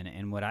chameleon,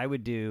 and what I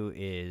would do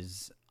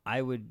is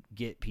I would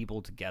get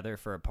people together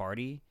for a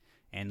party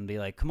and be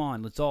like, "Come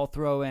on, let's all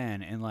throw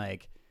in," and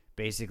like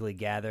basically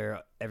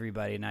gather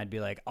everybody, and I'd be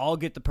like, "I'll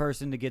get the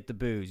person to get the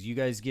booze. You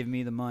guys give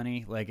me the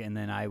money," like, and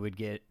then I would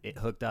get it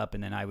hooked up,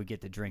 and then I would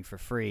get the drink for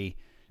free,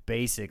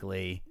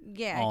 basically.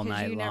 Yeah, all because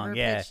night you long. never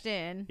Yeah. pitched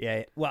in.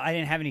 Yeah. Well, I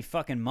didn't have any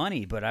fucking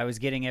money, but I was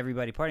getting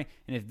everybody partying,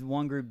 and if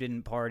one group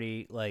didn't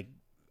party, like.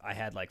 I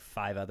had like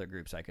 5 other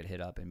groups I could hit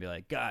up and be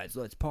like, guys,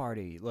 let's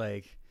party.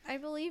 Like, I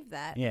believe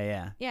that.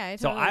 yeah. Yeah, I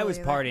So totally I was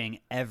believe that. partying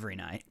every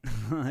night,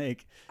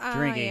 like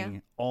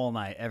drinking all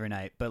night, every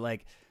night. But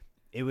like,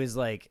 it was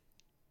like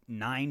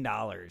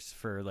 $9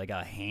 for like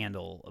a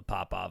handle of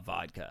Pop-Off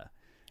vodka.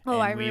 Oh,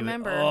 And I we would-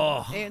 remember.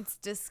 oh. It's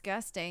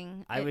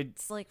disgusting.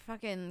 It's like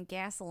fucking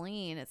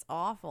gasoline. It's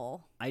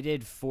awful. I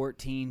did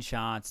 14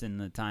 shots in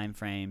the time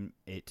frame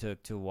it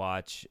took to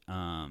watch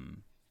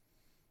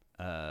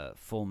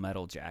Full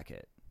Metal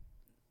Jacket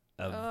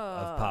of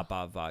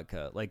Pop-Off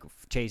vodka, like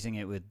chasing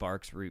it with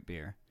Barks root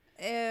beer.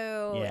 Ew,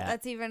 Yeah.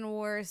 that's even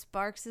worse.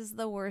 Barks is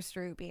the worst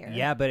root beer.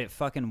 Yeah, but it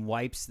fucking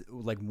wipes,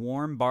 like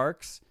warm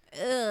Barks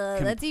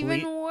Ugh, that's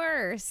even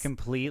worse.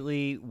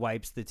 completely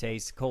wipes the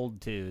taste. Cold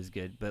too is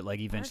good, but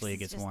like eventually it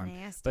Barks is gets just warm.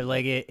 nasty. But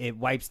like it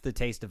wipes the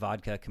taste of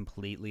vodka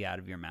completely out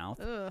of your mouth.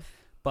 Ugh.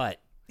 But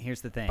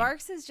here's the thing.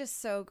 Barks is just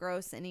so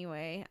gross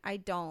anyway. I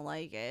don't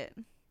like it.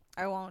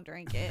 I won't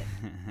drink it.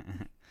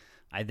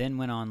 I then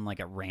went on like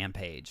a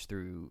rampage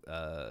through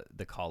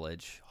the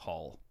college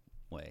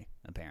hallway,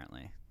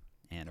 apparently,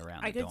 and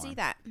around the I could dorm. see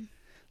that.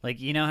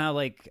 Like, you know how,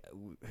 like,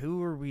 who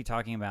were we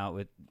talking about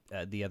with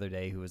the other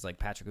day who was like,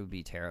 Patrick would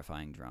be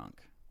terrifying drunk?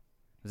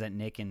 Was that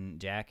Nick and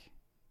Jack?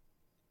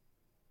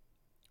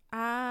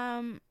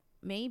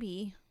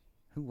 Maybe.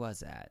 Who was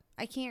that?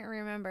 I can't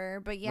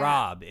remember, but yeah.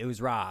 Rob. It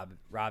was Rob.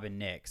 Rob and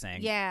Nick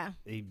saying, Yeah.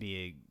 he'd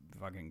be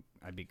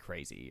I'd be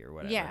crazy or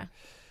whatever. Yeah.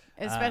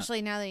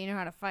 Especially now that you know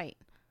how to fight.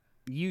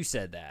 You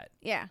said that.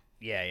 Yeah.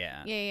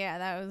 Yeah. Yeah.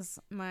 That was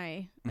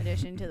my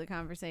addition to the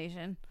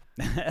conversation.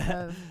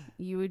 Of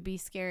you would be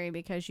scary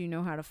because you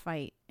know how to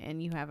fight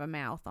and you have a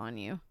mouth on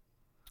you.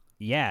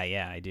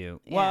 Yeah, I do.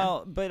 Yeah.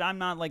 Well, but I'm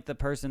not like the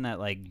person that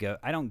like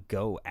I don't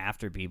go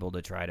after people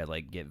to try to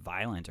like get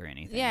violent or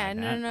anything. Yeah, like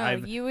no.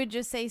 that. You would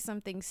just say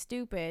something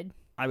stupid.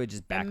 I would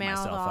just back and mouth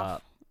myself off.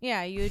 up.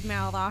 Yeah, you would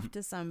mouth off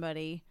to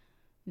somebody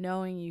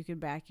knowing you could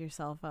back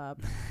yourself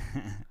up.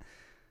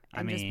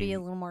 And just be a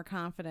little more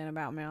confident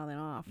about mouthing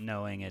off.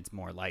 Knowing it's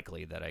more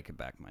likely that I could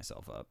back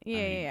myself up.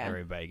 Yeah.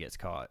 Everybody gets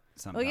caught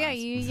sometimes. Oh, yeah,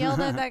 you yelled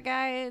at that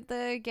guy at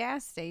the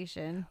gas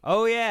station.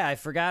 Oh, yeah, I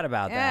forgot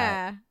about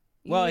that. Yeah.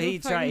 Well, You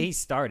he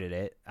started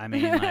it. I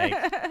mean, like,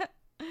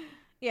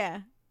 Yeah.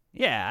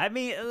 yeah, I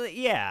mean,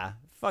 yeah,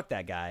 fuck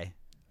that guy.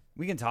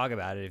 We can talk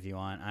about it if you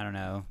want. I don't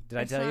know. Did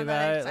I It's tell you not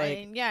that about it?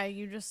 exciting. Like, Yeah,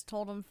 you just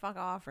told him fuck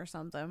off or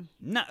something.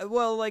 no,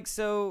 well, like,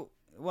 so,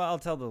 well, I'll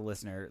tell the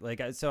listener.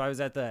 Like, so I was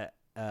at the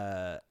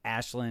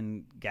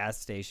Ashland gas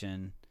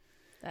station.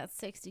 That's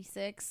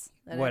 66.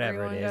 That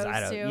Whatever it everyone is. goes I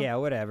don't, to. yeah,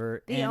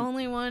 whatever. The And-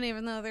 only one,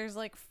 even though there's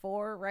like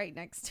 4 right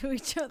next to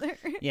each other.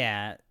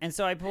 Yeah, and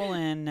so I pull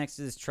in next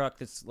to this truck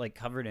that's like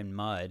covered in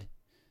mud,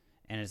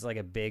 and it's like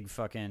a big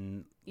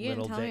fucking You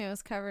little didn't tell dick. me it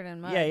was covered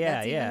in mud. Yeah,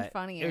 That's even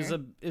funnier.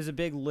 It was a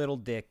big little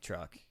dick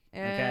truck.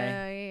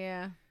 Okay,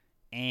 Yeah.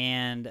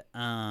 and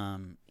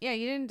Yeah,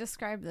 you didn't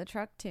describe the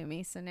truck to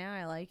me, so now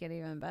I like it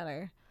even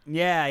better.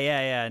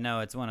 yeah. No,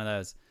 it's one of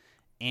those,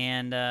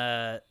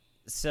 and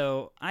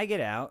so I get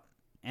out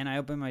and I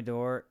open my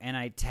door and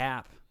I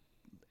tap.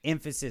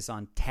 Emphasis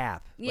on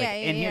tap. Yeah,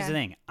 And here's yeah. the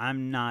thing: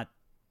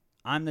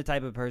 I'm the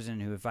type of person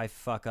who, if I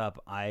fuck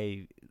up,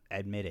 I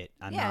admit it.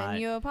 I'm not. And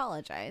you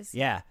apologize.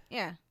 Yeah.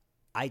 Yeah.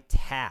 I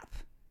tap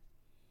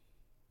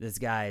this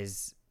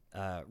guy's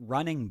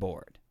running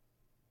board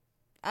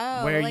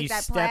Oh, where like you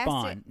that step plastic?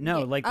 on. No,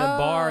 Yeah. like the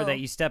bar Oh. that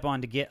you step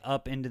on to get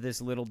up into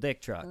this little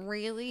dick truck.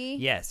 Really?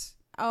 Yes.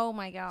 Oh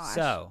my gosh.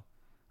 So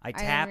I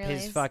didn't tap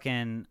his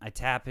realize. I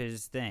tap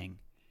his thing,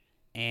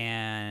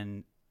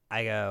 and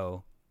I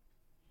go,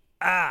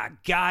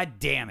 God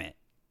damn it.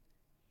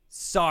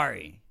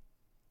 sorry.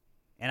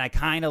 And I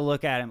kind of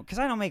look at him because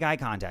I don't make eye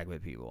contact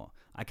with people.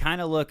 I kind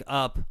of look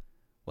up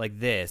like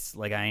this,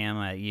 like I am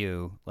at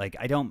you. Like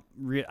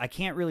I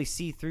can't really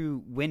see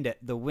through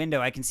the window.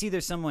 I can see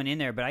there's someone in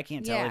there, but I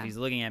can't tell if he's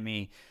looking at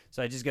me.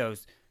 So I just go,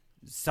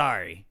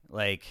 sorry,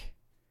 like,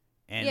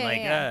 and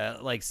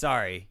like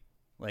sorry,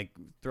 like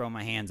throw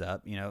my hands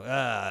up,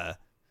 Yeah.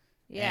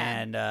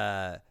 And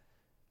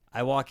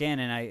I walk in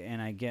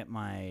and I get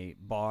my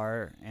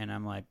bar and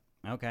I'm like,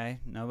 okay,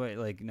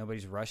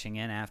 nobody's rushing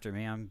in after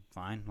me. I'm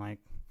fine, like.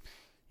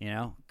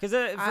 Because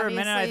for a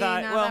minute I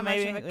thought, well,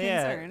 maybe,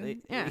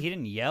 he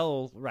didn't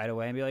yell right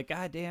away and be like,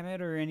 God damn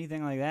it, or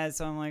anything like that.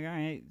 So I'm like, all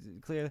right,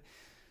 clear.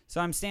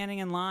 So I'm standing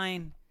in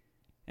line,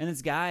 and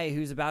this guy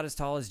who's about as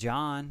tall as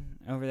John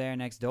over there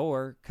next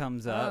door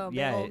comes up.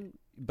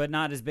 But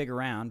not as big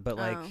around, but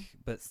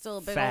but still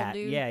a big fat. old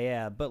dude.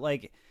 Yeah, but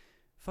like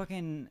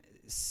fucking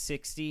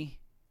 60,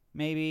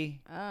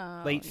 maybe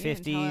late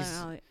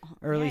 50s,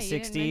 early 60s. You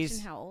didn't mention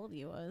how old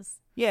he was.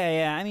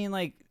 Yeah. I mean,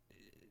 like.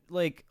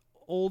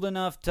 Old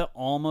enough to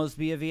almost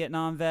be a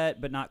Vietnam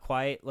vet, but not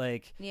quite.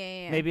 Like,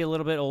 maybe a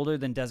little bit older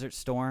than Desert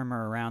Storm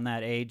or around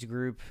that age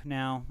group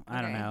now.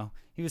 I don't know.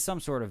 He was some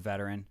sort of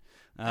veteran,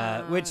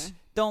 which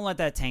don't let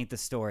that taint the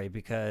story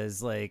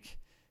because, like,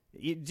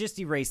 you just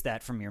erase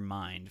that from your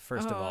mind,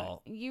 first of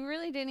all. You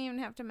really didn't even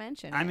have to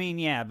mention it. I mean,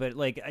 yeah, but,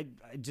 like, I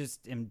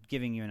just am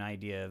giving you an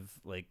idea of,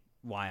 like,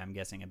 why I'm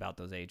guessing about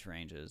those age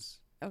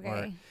ranges.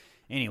 Okay.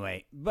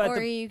 Anyway.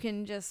 Or you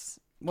can just...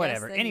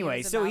 Whatever.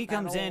 Anyway, so he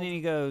comes in and he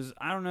goes,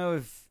 I don't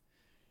know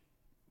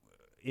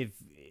if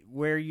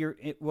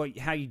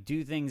how you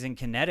do things in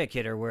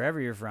Connecticut or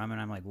wherever you're from.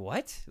 And I'm like,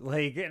 what?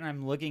 Like, and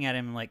I'm looking at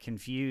him like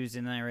confused.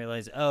 And then I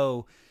realize,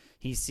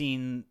 he's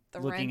seen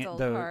looking at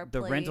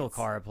the rental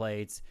car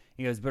plates.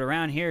 He goes, but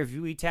around here, if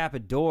we tap a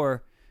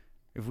door,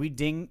 if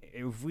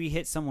we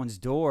hit someone's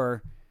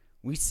door,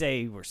 we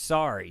say we're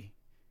sorry.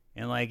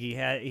 And like he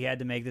had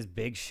to make this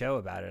big show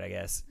about it, I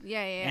guess.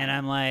 Yeah. And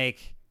I'm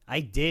like, I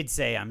did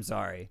say I'm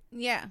sorry.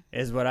 Yeah.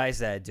 Is what I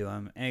said to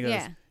him. And he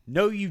goes,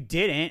 no, you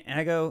didn't. And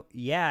I go,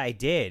 yeah, I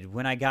did.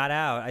 When I got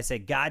out, I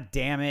said, God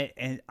damn it,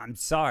 and I'm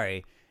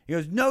sorry. He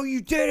goes, no,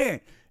 you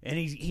didn't. And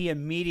he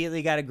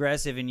immediately got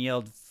aggressive and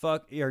yelled,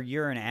 fuck, or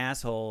you're an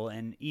asshole.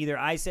 And either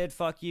I said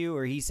fuck you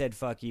or he said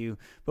fuck you.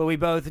 But we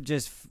both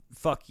just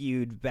fuck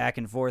you'd back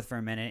and forth for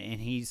a minute.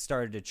 And he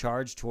started to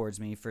charge towards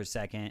me for a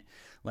second.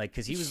 Like,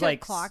 because he was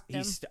like,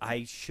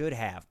 I should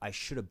have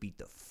beat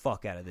the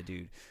fuck out of the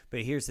dude.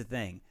 But here's the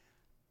thing.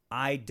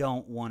 I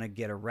don't want to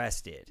get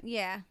arrested.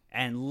 Yeah.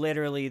 And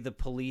literally the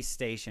police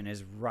station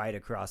is right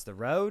across the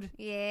road.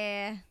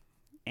 Yeah.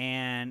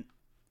 And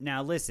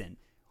now listen,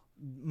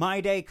 my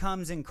day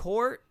comes in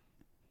court.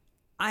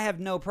 I have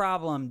no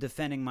problem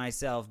defending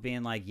myself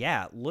being like,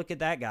 yeah, look at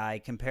that guy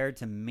compared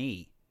to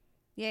me.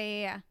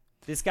 Yeah.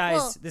 This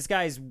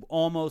guy's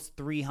almost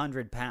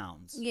 300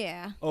 pounds.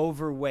 Yeah.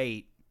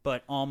 Overweight,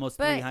 but almost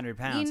 300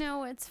 pounds. You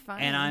know, it's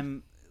funny. And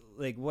I'm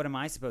like, what am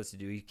I supposed to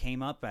do? He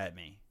came up at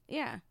me.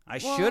 Yeah. I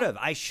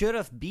should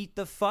have beat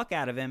the fuck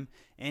out of him.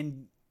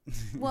 And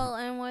well,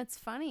 and what's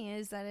funny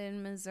is that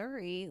in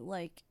Missouri,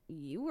 like,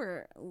 you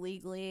were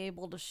legally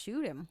able to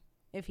shoot him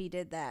if he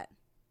did that.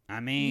 I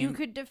mean, you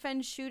could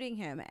defend shooting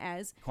him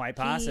as quite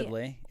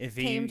possibly if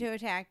he came to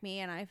attack me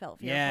and I felt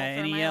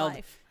fearful for my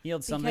life. He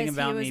yelled something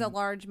about me. He was a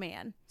large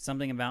man.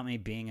 Something about me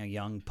being a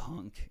young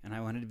punk, and I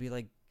wanted to be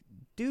like,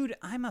 dude,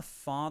 I'm a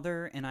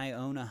father and I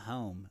own a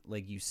home.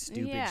 Like, you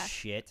stupid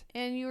shit.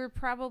 And you were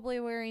probably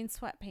wearing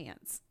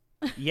sweatpants.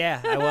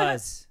 Yeah, I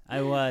was.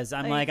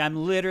 I'm like,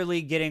 I'm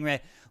literally getting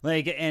ready.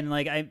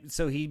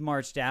 So he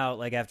marched out,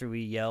 like, after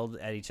we yelled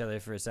at each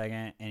other for a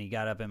second, and he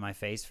got up in my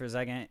face for a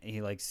second.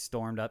 He, like,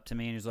 stormed up to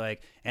me and he was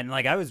like, and,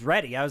 like, I was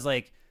ready. I was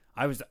like,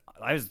 I was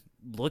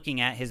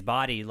looking at his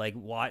body, like,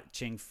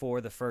 watching for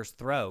the first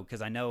throw,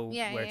 because I know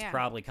where it's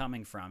probably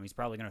coming from. He's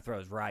probably going to throw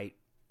his right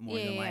more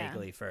than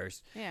likely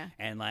first. Yeah.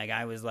 And, like,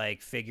 I was,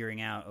 like, figuring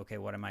out, okay,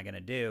 what am I going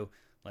to do?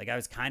 Like, I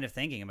was kind of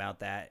thinking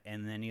about that,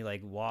 and then he, like,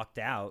 walked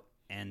out.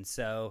 And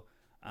so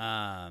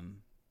I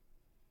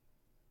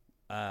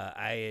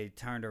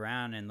turned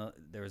around and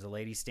there was a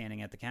lady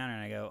standing at the counter,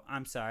 and I go,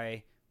 I'm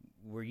sorry,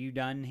 were you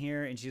done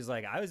here? And she was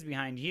like, I was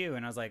behind you.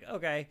 And I was like,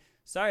 okay,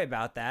 sorry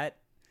about that.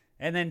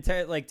 And then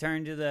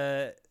turned to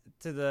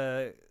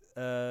the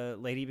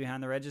lady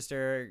behind the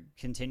register,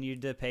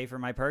 continued to pay for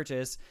my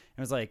purchase,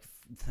 and was like,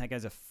 that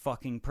guy's a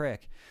fucking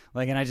prick.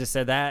 Like, and I just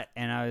said that,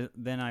 and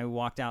then I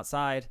walked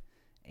outside,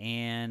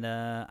 and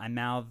I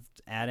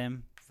mouthed at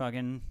him.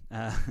 Fucking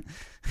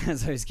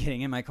as I was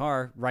getting in my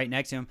car right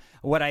next to him.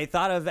 What I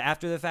thought of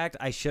after the fact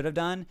I should have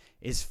done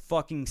is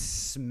fucking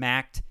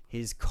smacked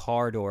his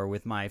car door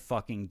with my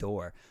fucking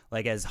door,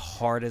 like, as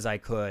hard as I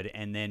could,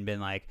 and then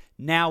been like,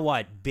 now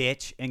what,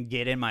 bitch, and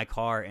get in my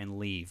car and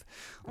leave.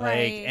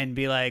 Like, and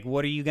be like,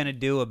 what are you gonna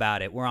do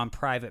about it? We're on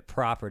private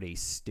property,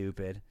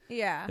 stupid.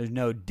 Yeah. There's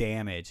no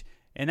damage.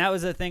 And that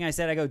was the thing I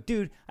said. I go,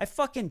 dude, I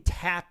fucking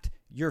tapped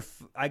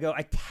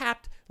I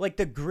tapped like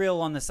the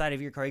grill on the side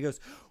of your car. He goes,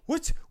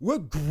 what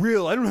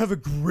grill? I don't have a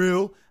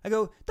grill. I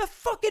go, the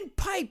fucking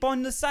pipe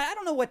on the side. I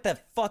don't know what the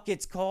fuck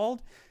it's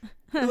called.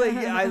 Like,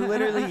 I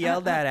literally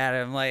yelled that at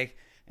him, like,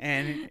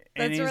 and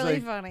That's he's really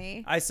like,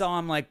 funny. I saw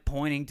him like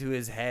pointing to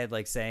his head,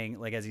 like saying,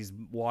 like as he's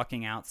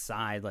walking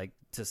outside, like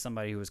to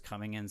somebody who was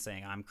coming in,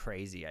 saying, "I'm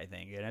crazy," I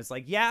think. And it's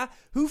like, yeah,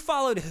 who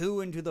followed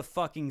who into the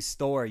fucking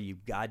store? You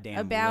goddamn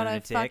about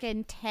lunatic. a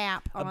fucking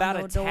tap on About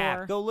the a door.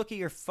 tap. Go look at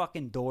your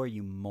fucking door,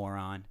 you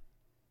moron.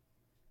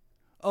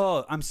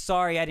 Oh, I'm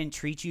sorry I didn't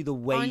treat you the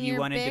way on you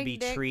your wanted to big be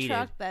dick treated.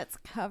 truck that's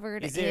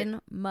covered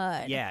in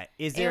mud. Yeah,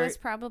 It was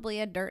probably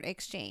a dirt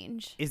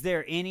exchange. is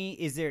there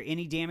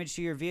any damage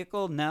to your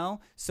vehicle?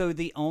 No. So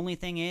the only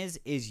thing is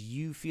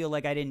you feel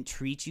like I didn't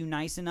treat you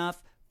nice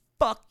enough?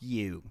 Fuck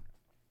you.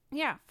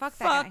 Yeah, fuck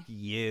that guy. Fuck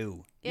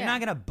you. Yeah. You're not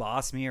going to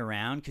boss me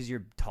around cuz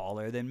you're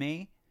taller than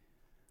me.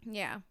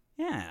 Yeah.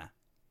 Yeah.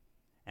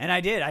 And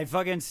I did. I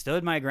fucking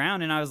stood my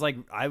ground, and I was like,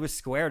 I was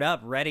squared up,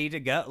 ready to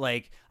go.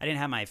 Like, I didn't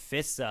have my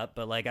fists up,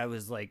 but like I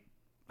was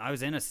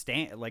in a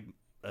stance.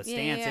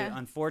 Yeah.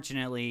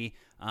 Unfortunately,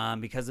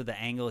 because of the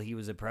angle he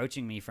was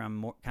approaching me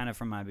from, kind of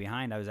from my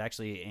behind, I was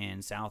actually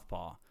in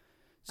southpaw.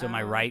 So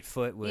my right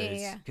foot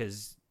was,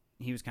 because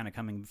he was kind of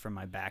coming from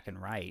my back and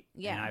right.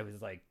 Yeah. And I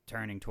was like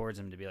turning towards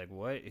him to be like,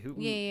 what? Who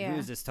Yeah.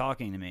 is this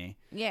talking to me?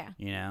 Yeah.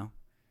 You know?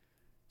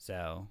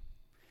 So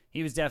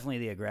he was definitely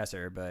the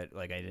aggressor, but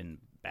like I didn't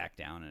back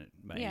down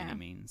by any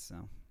means.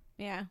 So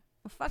Yeah.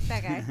 Well, fuck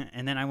that guy.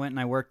 and then I went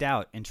and I worked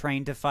out and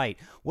trained to fight.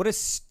 What a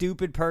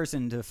stupid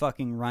person to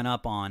fucking run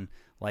up on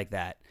like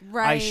that.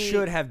 Right. I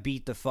should have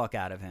beat the fuck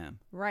out of him.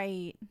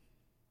 Right.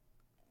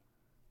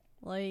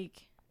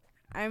 Like,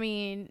 I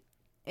mean,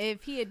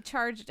 if he had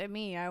charged at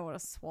me, I would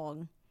have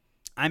swung.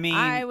 I mean,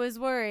 I was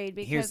worried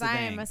here's because the I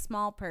thing. am a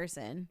small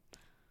person.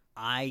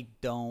 I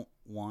don't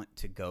want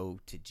to go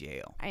to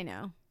jail. I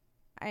know.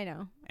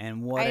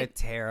 And what a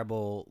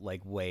terrible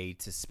like way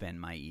to spend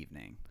my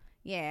evening.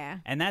 Yeah.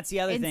 And that's the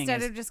other thing.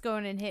 Instead of just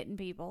going and hitting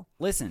people.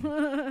 Listen,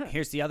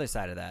 here's the other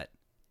side of that.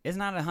 It's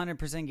not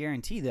 100%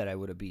 guarantee that I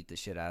would have beat the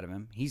shit out of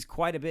him. He's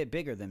quite a bit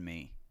bigger than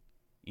me.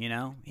 You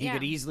know? He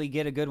could easily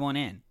get a good one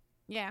in.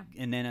 Yeah.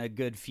 And then a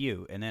good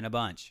few. And then a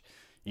bunch.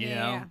 You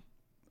know?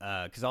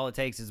 Because all it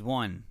takes is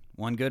one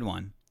good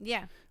one.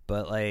 Yeah.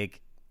 But,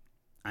 like,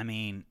 I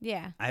mean,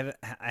 yeah. I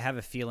have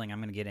a feeling I'm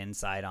going to get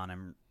inside on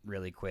him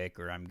really quick,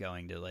 or I'm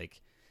going to,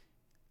 like,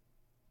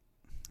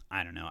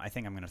 I don't know. I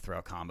think I'm going to throw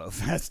a combo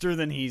faster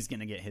than he's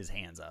going to get his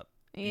hands up.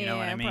 You know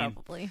what I mean?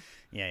 Probably.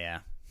 Yeah.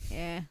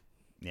 Yeah.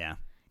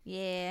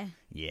 Anyway.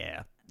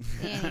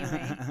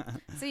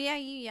 So, yeah,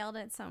 you yelled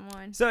at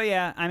someone. So,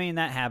 yeah, I mean,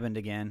 that happened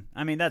again.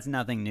 I mean, that's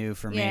nothing new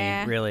for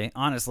me, really.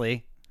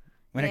 Honestly,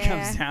 when it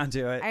comes down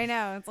to it. I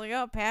know. It's like,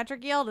 oh,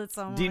 Patrick yelled at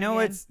someone. Do you know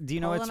what's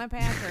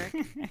Patrick.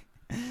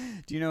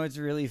 Do you know what's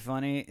really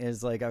funny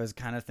is, like, I was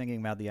kind of thinking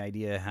about the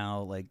idea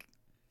how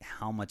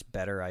much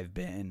better I've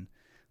been,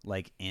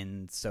 like,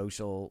 in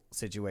social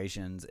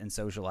situations and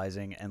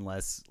socializing, and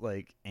less,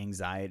 like,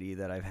 anxiety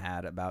that I've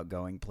had about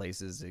going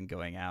places and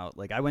going out.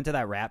 Like, I went to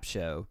that rap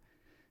show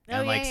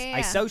and, I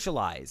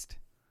socialized.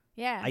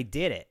 Yeah. I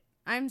did it.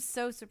 I'm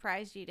so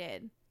surprised you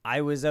did.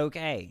 I was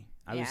okay.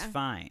 I was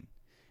fine.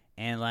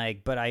 And,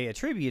 like, but I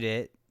attribute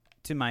it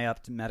to my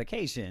upped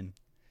medication,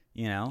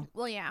 you know?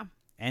 Well, yeah.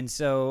 And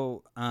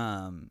so,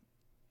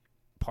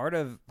 part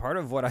of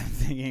what I'm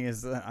thinking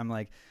is that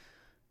I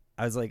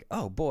was like,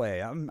 oh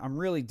boy, I'm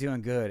really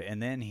doing good.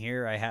 And then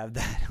here I have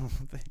that whole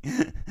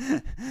thing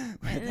with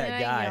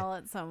that guy. I yell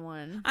at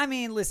someone. I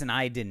mean, listen,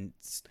 I didn't.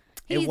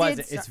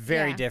 It's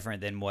very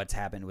different than what's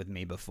happened with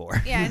me before.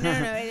 Yeah, no,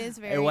 it is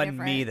very. It wasn't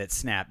different. me that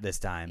snapped this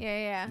time.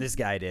 Yeah. This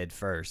guy did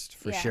first,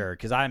 for sure.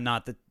 Because I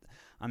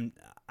don't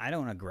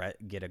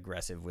get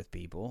aggressive with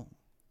people.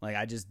 Like,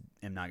 I just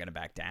am not gonna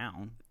back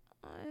down.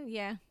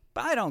 Yeah.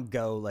 But I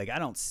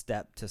don't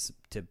step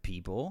to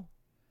people.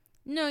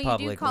 No, you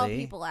do call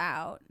people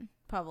out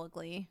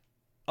publicly.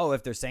 Oh,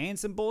 if they're saying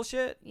some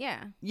bullshit?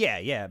 Yeah.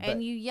 Yeah. But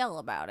and you yell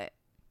about it.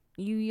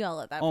 You yell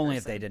at that only person.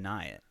 if they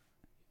deny it.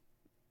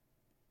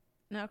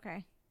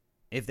 Okay.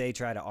 If they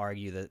try to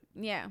argue that.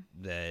 Yeah.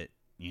 That,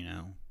 you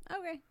know.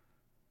 Okay.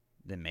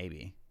 Then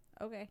maybe.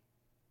 Okay.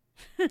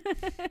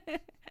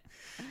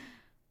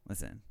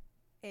 Listen.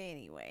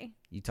 Anyway.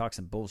 You talk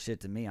some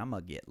bullshit to me, I'm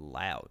gonna get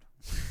loud.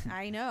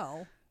 I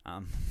know.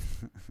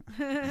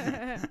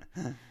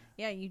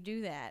 Yeah, you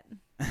do that.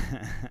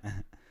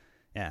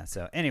 Yeah,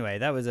 so anyway,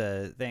 that was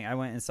a thing. I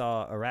went and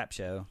saw a rap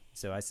show.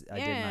 So I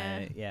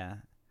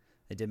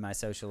did my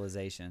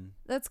socialization.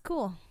 That's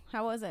cool.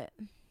 How was it?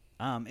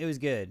 It was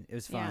good. It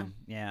was fun.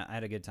 Yeah, I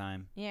had a good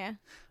time. Yeah.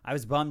 I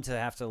was bummed to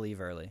have to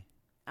leave early.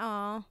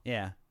 Oh.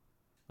 Yeah.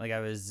 Like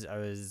cuz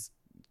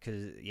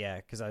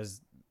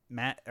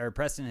Matt or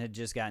Preston had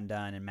just gotten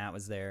done and Matt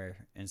was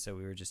there, and so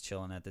we were just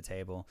chilling at the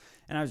table,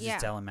 and I was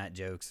just telling Matt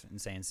jokes and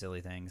saying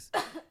silly things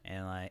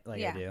and like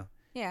I do.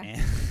 Yeah.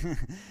 And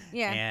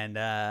yeah. And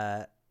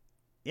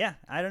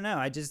I don't know.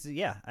 I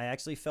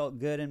actually felt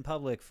good in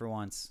public for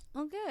once.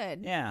 Oh,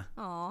 good. Yeah.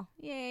 Aw,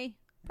 yay.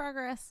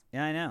 Progress.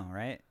 Yeah, I know,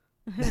 right?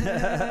 Look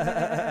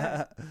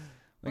at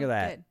that.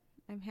 Good.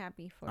 I'm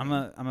happy for I'm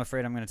you. I'm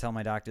afraid I'm going to tell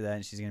my doctor that,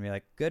 and she's going to be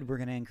like, good, we're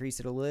going to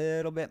increase it a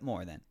little bit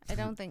more then. I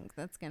don't think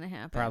that's going to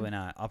happen. Probably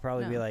not. I'll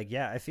probably be No. like,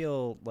 yeah, I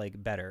feel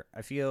like better.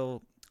 I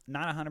feel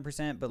not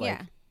 100%, but like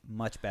Yeah.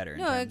 much better.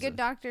 No, a good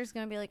doctor's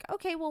going to be like,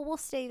 okay, well, we'll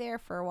stay there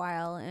for a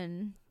while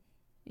and,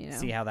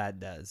 see how that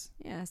does.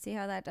 Yeah, see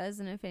how that does.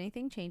 And if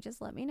anything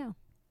changes, let me know.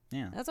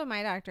 Yeah. That's what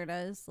my doctor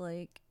does.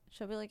 Like,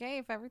 she'll be like, hey,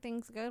 if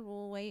everything's good,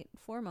 we'll wait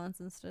 4 months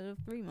instead of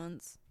 3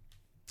 months.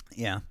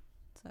 Yeah.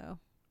 So,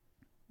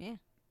 yeah.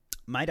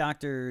 My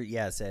doctor,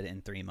 said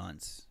in 3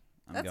 months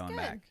I'm That's going good.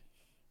 back.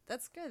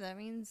 That's good. That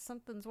means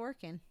something's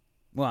working.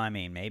 Well, I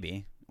mean,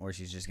 maybe. Or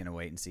she's just going to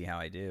wait and see how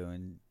I do.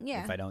 And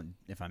Yeah.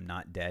 if I'm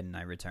not dead and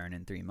I return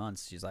in 3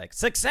 months, she's like,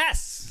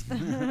 success!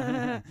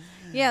 Yeah,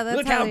 that's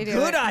Look how how they do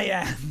good it. I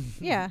am!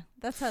 Yeah,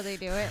 that's how they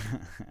do it.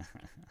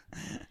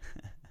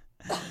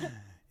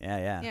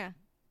 Yeah.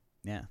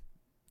 Yeah.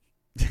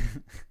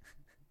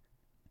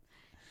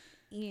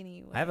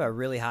 Anyway. I have a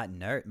really hot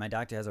nurse. My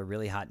doctor has a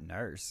really hot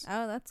nurse.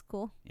 Oh, that's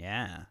cool.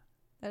 Yeah,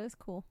 That is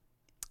cool.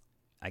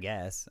 I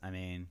guess. I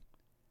mean,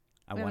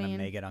 I I want to mean-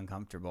 make it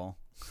uncomfortable.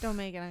 Don't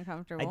make it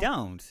uncomfortable. I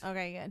don't,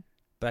 Okay, good.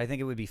 but I think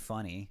it would be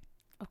funny.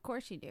 Of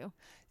course you do.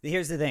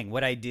 Here's the thing.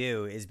 What I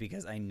do is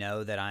because I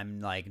know that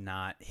I'm like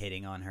not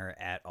hitting on her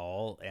at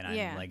all, and I'm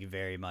Yeah. like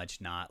very much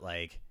not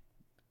like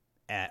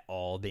at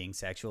all being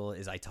sexual,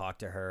 is I talk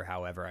to her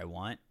however I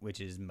want,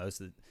 which is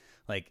most of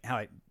like how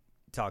I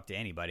talk to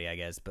anybody, I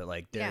guess. But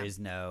like there is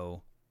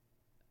no,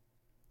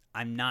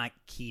 I'm not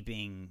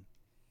keeping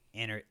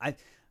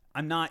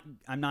I'm not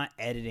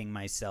editing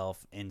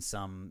myself in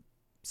some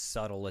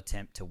subtle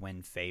attempt to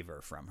win favor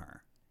from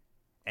her.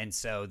 And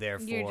so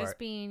therefore You're just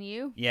being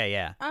you?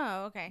 Yeah.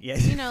 Oh, okay. Yeah.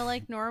 You know,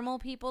 like normal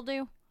people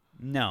do?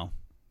 No.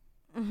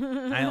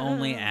 I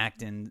only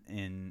act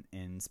in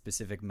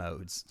specific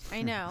modes.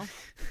 I know.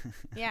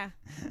 Yeah.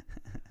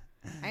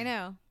 I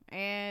know.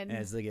 And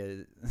As like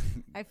a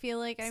I feel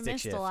like I stick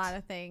missed shift. a lot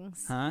of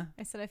things. Huh?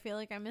 I said I feel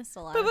like I missed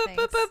a lot of things.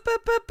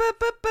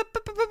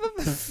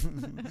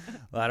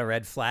 A lot of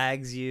red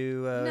flags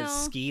you No.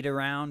 skied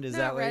around. Is Not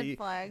that what red you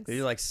flags.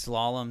 you like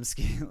slalom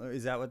ski?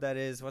 Is that what that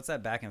is? What's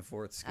that back and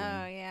forth skiing?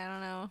 Oh, yeah, I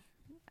don't know.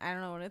 I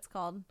don't know what it's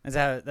called. Is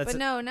that But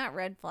no, not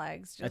red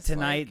flags. Just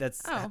tonight? like,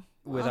 That's oh,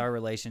 with well, our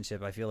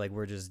relationship. I feel like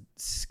we're just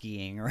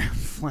skiing around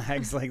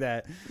flags like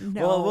that.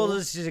 No. Well, we'll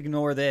just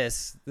ignore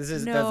this. This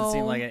doesn't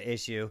seem No. like an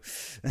issue.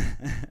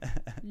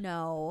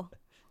 No.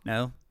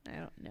 No. I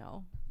don't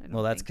know. I don't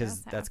Well, that's think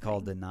because that's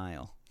called happening.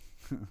 denial.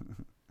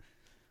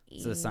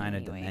 It's a sign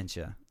of Anyway.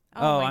 dementia.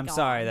 Oh, my I'm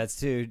sorry. God. That's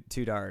too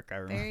dark. I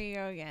remember. There you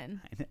go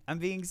again. I'm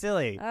being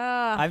silly. Ugh.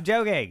 I'm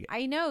joking.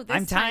 I know. This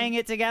I'm tying time,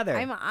 it together.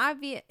 I'm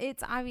obvious.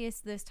 It's obvious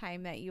this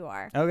time that you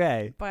are,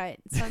 Okay. but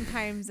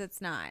sometimes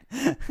it's not.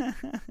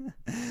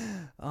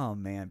 Oh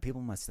man,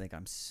 people must think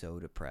I'm so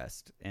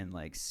depressed and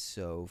like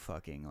so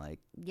fucking like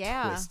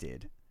Yeah.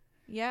 twisted.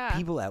 Yeah.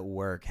 People at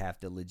work have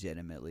to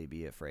legitimately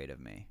be afraid of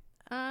me.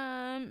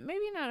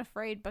 Maybe not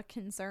afraid, but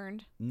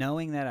concerned.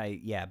 Knowing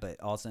that but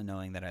also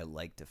knowing that I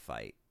like to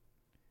fight.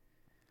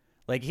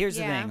 Like here's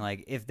the Yeah. thing,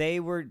 like if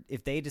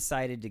they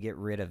decided to get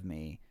rid of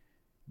me,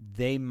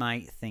 they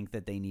might think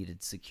that they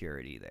needed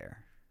security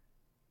there.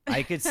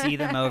 I could see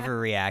them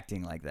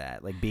overreacting like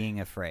that, like being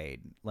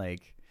afraid.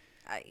 Like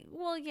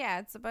Well, yeah,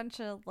 it's a bunch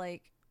of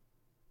like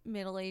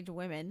middle-aged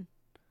women.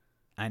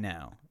 I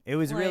know. It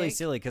was really Like-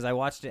 silly because I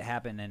watched it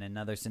happen in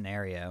another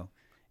scenario.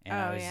 And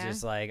I Oh, was yeah?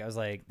 just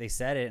like, they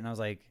said it, and I was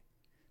like,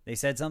 they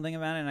said something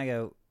about it, and I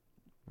go,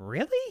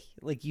 really?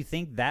 Like, you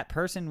think that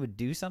person would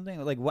do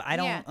something? Like, what? I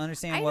don't Yeah.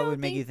 understand I what don't would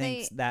make you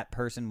think think that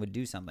person would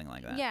do something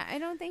like that. Yeah, I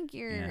don't think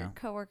your know?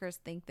 coworkers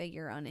think that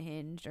you're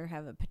unhinged or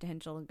have a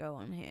potential to go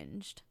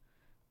unhinged.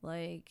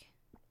 Like,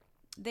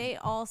 they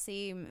all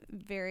seem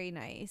very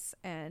nice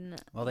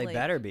and Well, they like,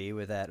 better be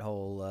with that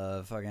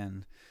whole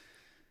fucking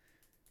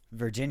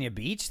Virginia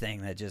Beach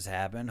thing that just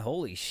happened.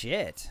 Holy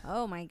shit.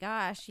 Oh my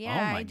gosh! Yeah,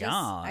 Oh my I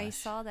gosh.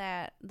 saw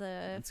that.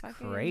 That's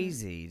fucking,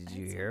 crazy. Did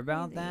you that's hear so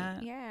about crazy.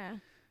 that? Yeah.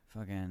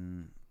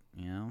 Fucking,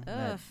 that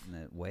Ugh.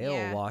 whale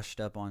Yeah. washed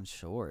up on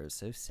shore. It was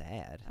so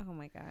sad. Oh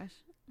my gosh.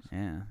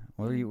 Yeah.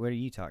 What are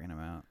you talking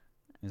about?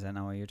 Is that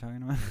not what you're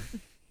talking about?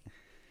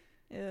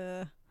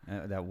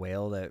 That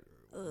whale that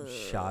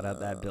shot up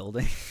that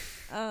building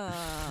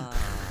had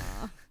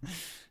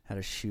a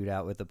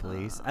shootout with the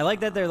police. I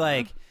like that they're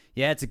like,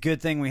 yeah, it's a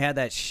good thing we had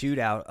that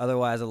shootout.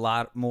 Otherwise, a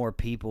lot more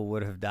people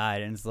would have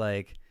died. And it's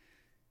like,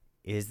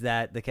 is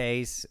that the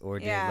case? Or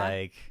did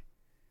I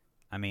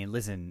mean,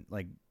 listen,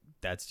 like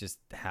that's just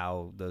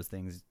how those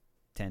things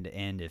tend to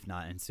end, if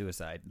not in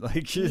suicide.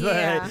 Like,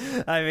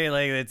 Yeah. I mean,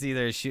 like it's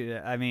either a shoot.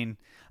 I mean,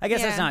 I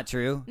guess that's Yeah. not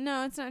true.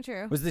 No, it's not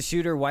true. Was the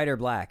shooter white or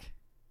black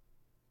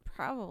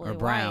Probably or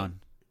brown?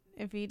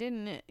 white. If he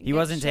didn't, He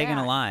wasn't taken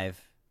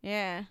alive.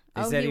 Yeah.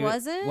 They Oh, said he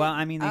wasn't. Well,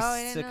 I mean, they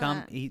I didn't know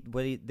succumbed.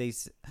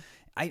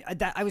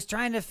 that. I was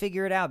trying to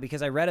figure it out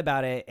because I read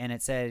about it and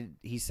it said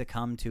he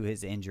succumbed to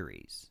his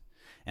injuries,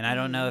 And I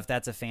don't know if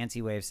that's a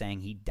fancy way of saying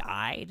he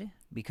died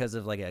because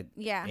of like a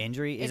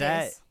injury. Is it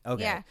that is.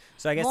 okay? Yeah.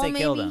 So I guess they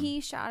killed him. Maybe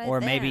he shot it,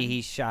 or maybe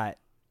he shot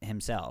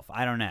himself.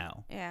 I don't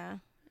know. Yeah.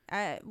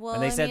 Well,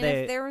 they said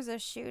if there was a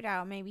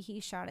shootout, maybe he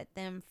shot at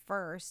them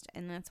first,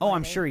 and that's. Oh,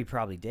 I'm sure he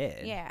probably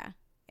did. Yeah.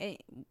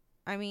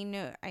 I mean,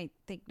 no. I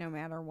think no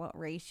matter what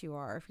race you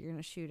are, if you're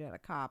gonna shoot at a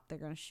cop, they're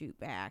gonna shoot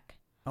back.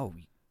 Oh.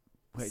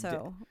 Wait,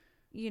 so,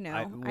 I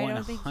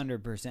don't think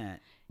 100%.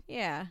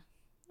 Yeah.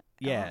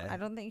 Yeah. I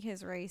don't think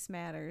his race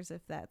matters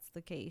if that's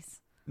the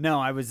case.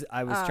 No, I was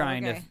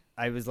trying okay. to.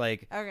 I was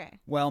like, okay.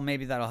 Well,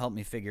 maybe that'll help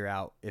me figure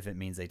out if it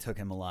means they took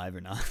him alive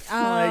or not.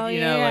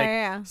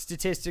 Oh,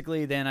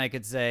 statistically, then I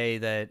could say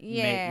that.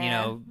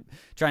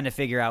 Trying to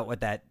figure out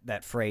what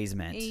that phrase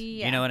meant.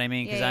 Yeah. You know what I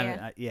mean?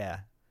 Because yeah.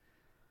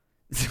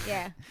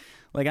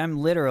 Like I'm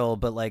literal,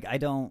 but like I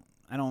don't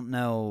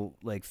know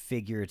like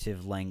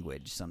figurative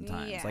language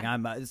sometimes. Yeah. Like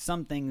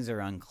some things are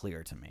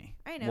unclear to me.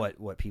 I know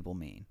what people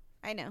mean.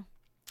 I know.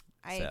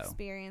 I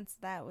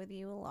experienced that with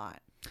you a lot.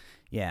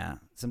 Yeah.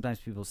 Sometimes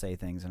people say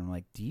things and I'm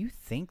like, do you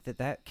think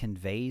that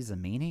conveys a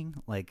meaning?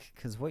 Like,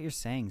 because what you're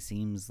saying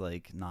seems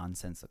like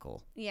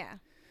nonsensical. Yeah.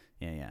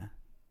 Yeah.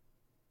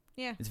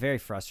 It's very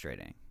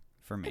frustrating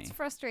for me. It's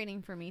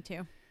frustrating for me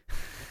too.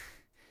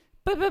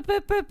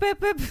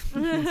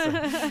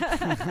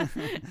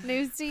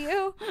 News to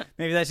you.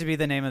 Maybe that should be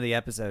the name of the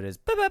episode is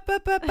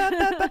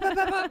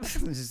it's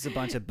just a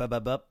bunch of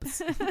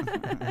bups.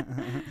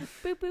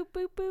 Boop boop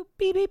boop boop.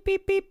 Beep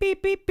beep beep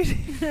beep beep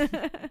beep.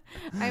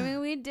 I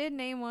mean, we did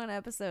name one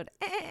episode.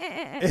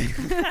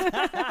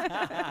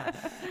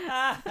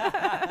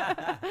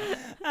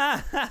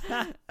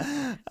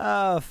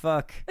 Oh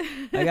fuck.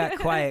 I got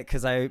quiet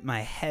because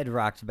my head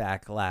rocked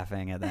back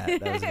laughing at that.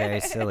 That was very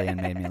silly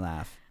and made me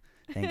laugh.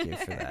 Thank you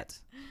for that.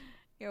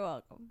 You're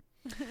welcome.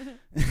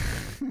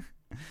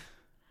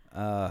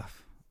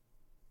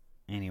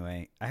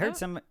 Anyway, I heard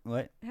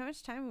what? How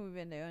much time have we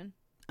been doing?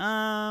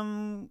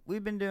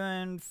 We've been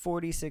doing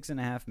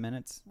 46.5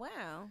 minutes.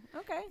 Wow.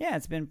 Okay. Yeah,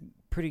 it's been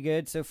pretty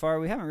good so far.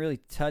 We haven't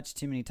really touched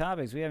too many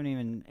topics. We haven't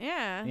even.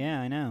 Yeah.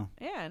 Yeah, I know.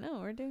 Yeah, no,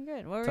 we're doing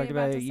good. What Talked were you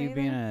about you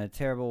being a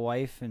terrible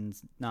wife and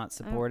not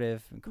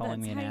supportive and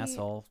calling That's me an how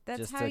asshole. That's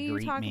just how to you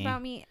greet talk me.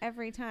 about me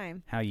every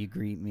time. How you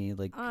greet me,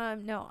 like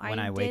No, when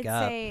I did wake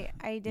up.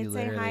 I did you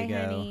say hi, literally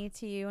go- honey,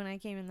 to you when I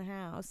came in the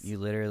house. You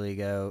literally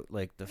go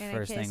like the And I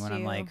first thing kissed when I'm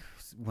you. like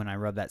when I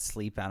rub that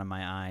sleep out of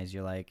my eyes.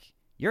 You're like,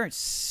 you're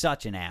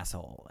such an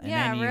asshole. And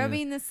yeah, then you,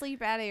 rubbing the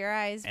sleep out of your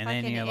eyes, and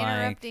then fucking you're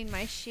interrupting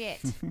my shit.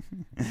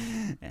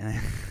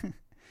 And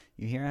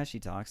you hear how she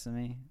talks to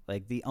me?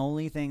 Like the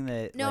only thing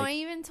that No, like, I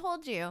even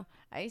told you.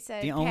 I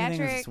said, the only thing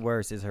Patrick. that's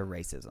worse is her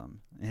racism.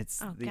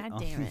 It's Oh, the God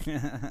damn it.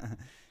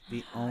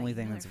 The Oh, only you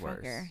thing that's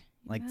worse. motherfucker.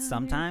 Like You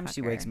sometimes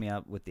she wakes motherfucker. me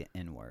up with the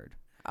N-word.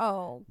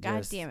 Oh, God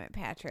Just- damn it,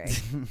 Patrick.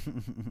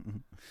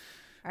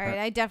 All right,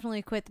 I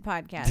definitely quit the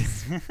podcast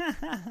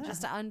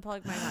just to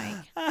unplug my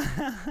mic.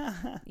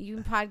 You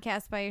can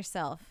podcast by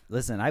yourself.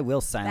 Listen, I will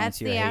silence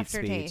That's your the hate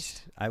aftertaste.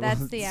 speech. I That's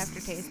will. the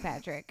aftertaste,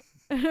 Patrick.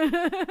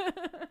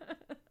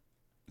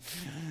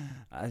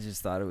 I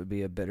just thought it would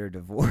be a bitter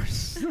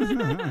divorce.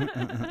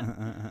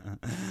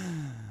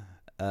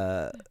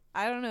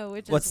 I don't know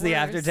which What's is the worse.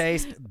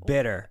 aftertaste?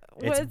 Bitter.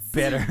 It's What's-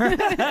 bitter.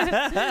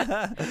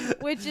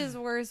 Which is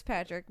worse,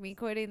 Patrick? Me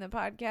quitting the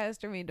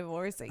podcast or me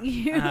divorcing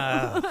you?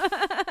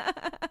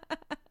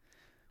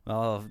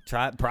 Well,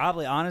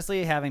 probably,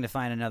 honestly, having to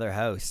find another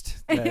host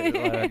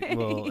that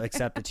will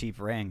accept a cheap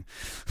ring.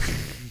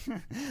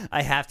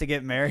 I have to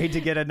get married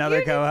to get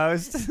another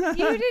co-host. You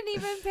didn't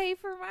even pay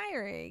for my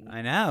ring.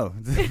 I know.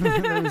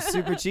 That was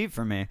super cheap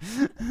for me.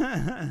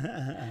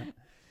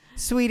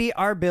 Sweetie,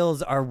 our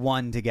bills are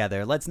one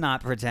together. Let's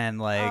not pretend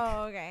like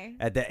okay.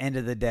 at the end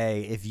of the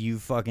day, if you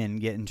fucking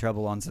get in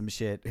trouble on some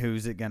shit,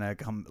 who's it gonna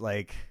come?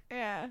 Like,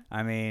 Yeah.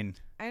 I mean,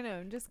 I know.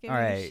 I'm just giving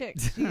all you right. shit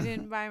 'cause you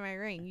didn't buy my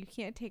ring. You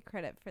can't take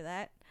credit for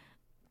that.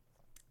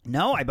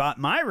 no, I bought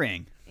my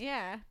ring.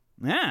 Yeah.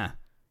 Yeah.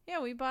 Yeah,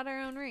 we bought our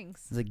own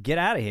rings. It's like, get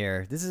out of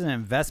here. This is an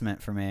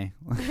investment for me.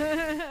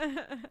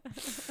 I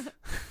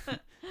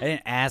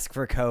didn't ask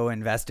for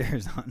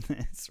co-investors on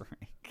this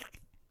ring.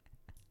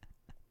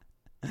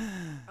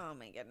 Oh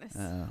my goodness.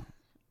 I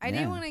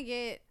yeah. do want to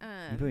get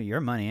You put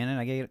your money in it.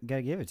 I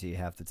gotta give it to you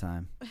half the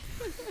time.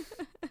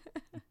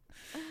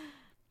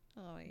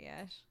 Oh my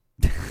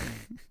gosh.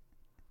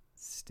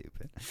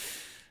 Stupid.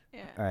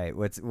 Yeah. All right,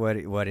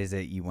 what is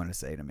it you want to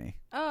say to me?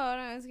 Oh,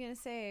 no, I was gonna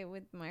say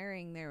with my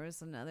ring there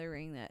was another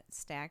ring that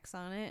stacks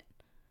on it.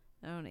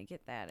 I want to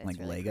get that. It's Like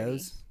really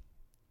Legos?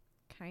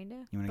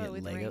 Kinda. You want to but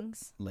get with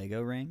rings.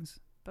 Lego rings?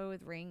 But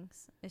with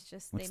rings, it's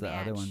just What's they the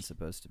match. other one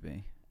supposed to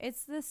be?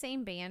 It's the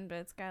same band, but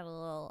it's got a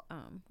little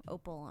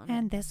opal on it.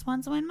 And this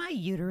one's when my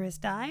uterus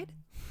died.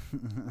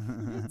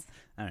 I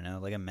don't know,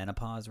 like a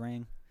menopause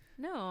ring.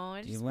 No,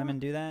 I Do just women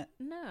do that?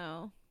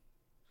 No.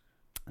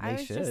 They I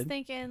was should. just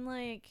thinking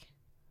like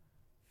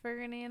for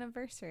an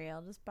anniversary,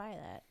 I'll just buy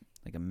that.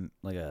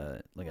 Like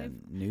a If-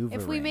 new.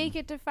 If we make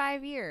it to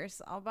 5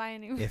 years, I'll buy a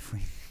new. If we.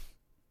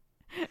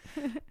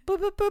 Boop,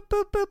 boop, boop,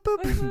 boop, boop,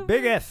 boop.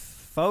 Big F.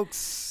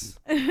 folks.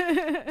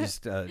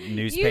 Just a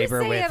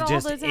newspaper say with it all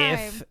just the time.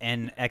 if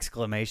and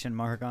exclamation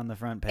mark on the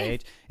front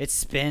page. It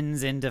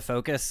spins into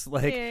focus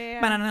like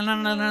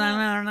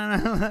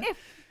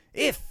if.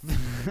 Yeah.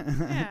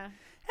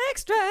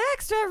 Extra,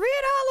 extra,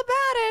 read all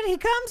about it. He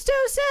comes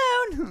too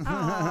soon.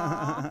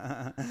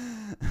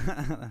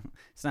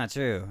 It's not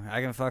true.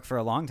 I can fuck for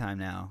a long time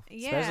now.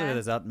 Yeah. Especially with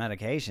this up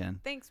medication.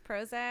 Thanks,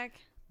 Prozac.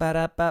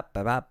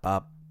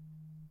 Ba-da-ba-ba-ba-ba.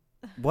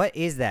 What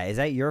is that? Is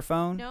that your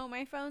phone? No,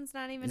 my phone's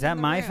not even Is that in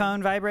the my room.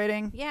 phone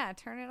vibrating? Yeah,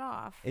 turn it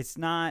off. It's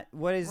not.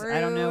 What is? I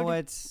don't know Rude.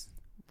 what's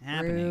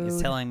happening. It's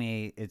Rude. telling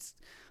me it's.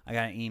 I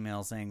got an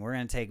email saying we're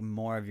gonna take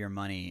more of your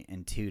money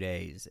in 2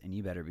 days, and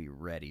you better be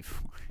ready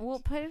for it. Well,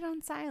 put it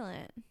on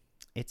silent.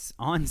 It's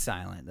on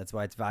silent. That's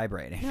why it's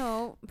vibrating.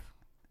 No,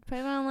 put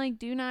it on like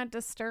do not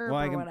disturb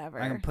Well, or whatever.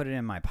 I can put it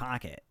in my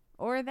pocket.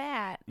 Or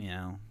that. You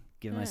know,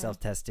 give Yeah. myself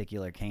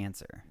testicular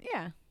cancer.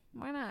 Yeah,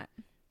 why not?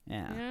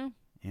 Yeah.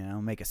 You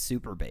know, make a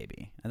super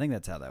baby. I think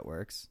that's how that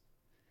works.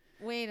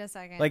 Wait a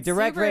second. Like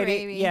direct Super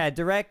baby. Yeah,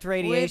 direct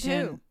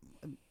radiation.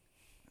 who?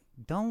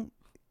 Don't.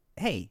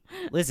 Hey,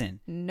 listen.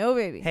 No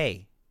baby.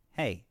 Hey.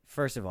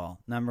 First of all,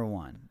 number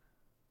one,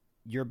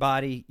 your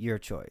body, your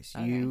choice.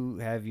 Okay. You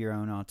have your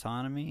own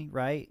autonomy,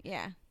 right?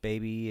 Yeah.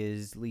 Baby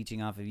is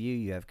leeching off of you.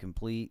 You have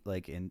complete,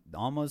 like, in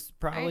almost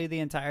probably the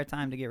entire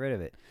time to get rid of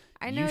it.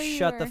 I know you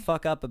shut were... the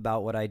fuck up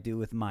about what I do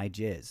with my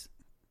jizz.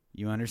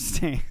 You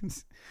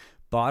understand?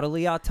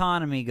 Bodily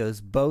autonomy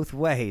goes both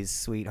ways,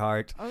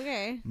 sweetheart.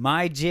 Okay.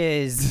 My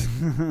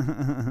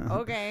jizz.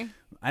 Okay.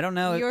 I don't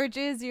know. Your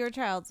jizz, your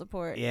child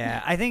support.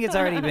 Yeah, I think it's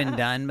already been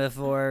done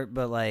before,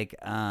 but like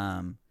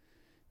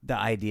the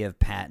idea of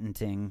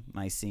patenting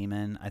my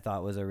semen, I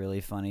thought was a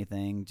really funny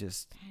thing.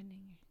 Just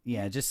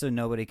just so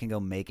nobody can go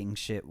making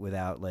shit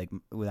without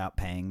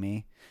paying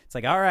me. It's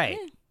like, all right,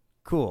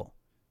 cool.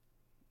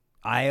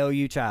 I owe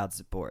you child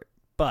support,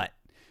 but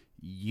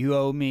you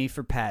owe me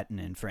for patent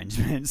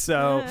infringement.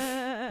 So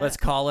let's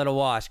call it a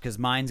wash because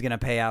mine's going to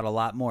pay out a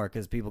lot more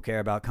because people care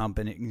about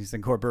companies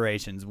and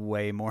corporations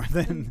way more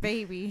than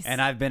babies.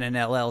 And I've been an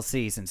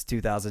LLC since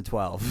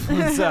 2012. So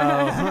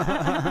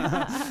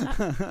yeah,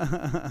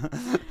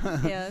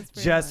 that's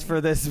pretty just funny. for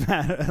this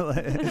matter.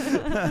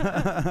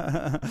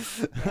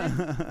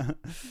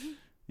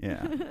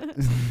 Yeah.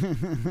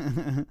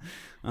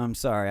 I'm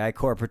sorry. I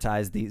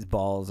corporatized these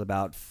balls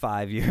about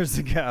 5 years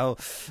ago.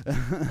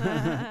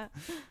 I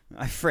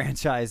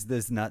franchised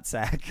this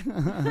nutsack.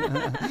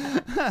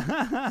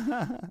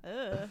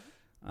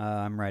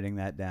 I'm writing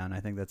that down.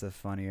 I think that's a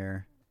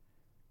funnier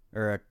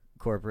or a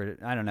corporate.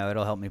 I don't know.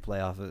 It'll help me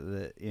play off of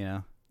it, you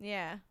know?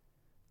 Yeah.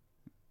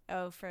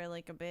 Oh, for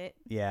like a bit?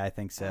 Yeah, I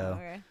think so. Oh,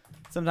 okay.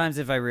 Sometimes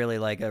if I really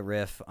like a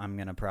riff, I'm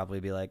going to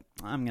probably be like,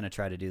 I'm going to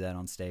try to do that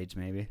on stage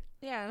maybe.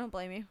 Yeah, I don't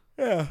blame you.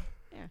 Yeah.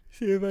 Yeah.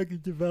 See if I can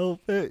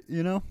develop it,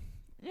 you know?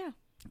 Yeah.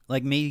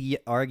 Like me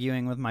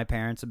arguing with my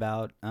parents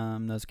about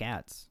those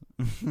cats.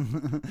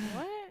 What?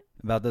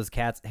 About those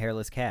cats,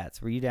 hairless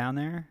cats. Were you down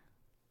there?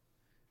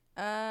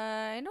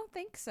 I don't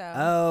think so.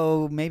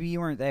 Oh, maybe you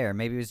weren't there.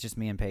 Maybe it was just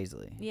me and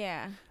Paisley.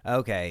 Yeah.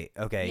 Okay.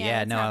 Yeah, it's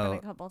happened no. a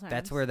couple times.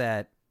 That's where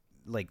that,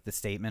 like the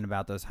statement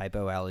about those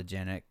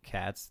hypoallergenic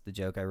cats, the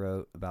joke I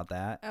wrote about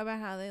that. About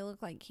how they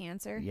look like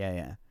cancer? Yeah.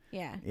 Yeah.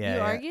 Yeah, You yeah.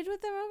 argued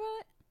with them about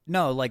it?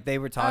 No, like they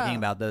were talking Oh.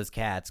 about those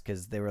cats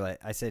because they were like,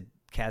 I said,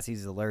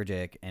 Cassie's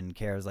allergic, and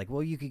Kara was like,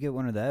 well, you could get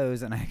one of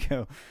those, and I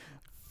go,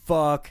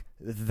 fuck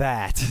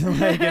that.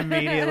 Like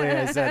immediately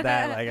I said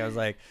that, like I was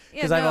like,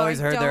 because Yeah, I've no, always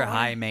heard they're don't.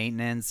 high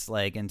maintenance,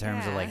 like in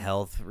terms of Yeah. like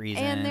health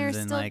reasons, And they're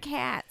still like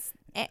cats.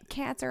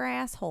 Cats are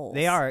assholes.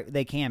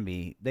 they can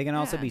be. They can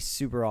also Yeah. be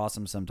super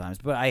awesome sometimes.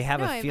 But I have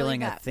No, a I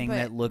feeling believe a that, thing but-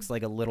 that looks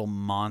like a little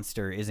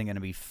monster isn't going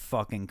to be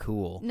fucking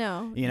cool.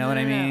 No. You know no, what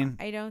I no, no. mean?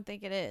 I don't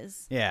think it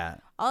is. Yeah.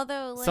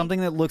 Although, like, Something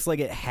that looks like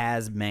it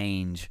has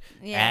mange.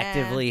 yeah,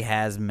 Actively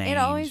has mange. It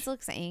always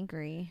looks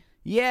angry.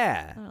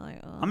 Yeah. I'm like,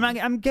 oh.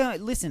 I'm going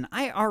to listen,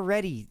 I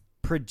already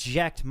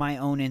project my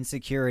own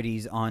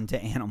insecurities onto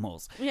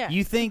animals. Yeah.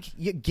 You think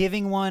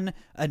giving one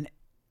an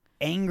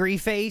angry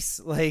face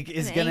like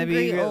is An going to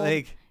be angry old-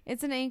 like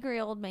It's an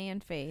angry old man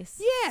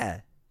face.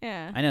 yeah.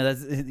 Yeah. I know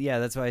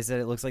that's why I said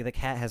it looks like the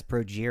cat has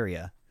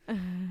progeria,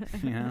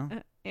 you know?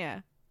 Yeah.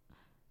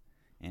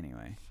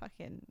 Anyway.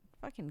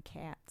 Fucking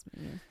cats,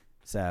 man.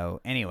 So,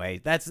 anyway,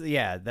 that's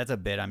a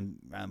bit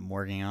I'm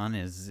working on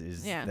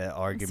is Yeah. the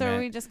argument. So are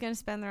we just gonna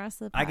spend the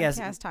rest of the I guess-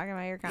 podcast talking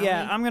about your comedy?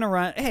 Yeah, I'm going to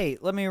run. Hey,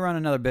 let me run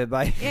another bit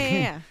by.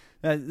 Yeah.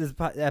 This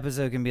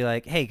episode can be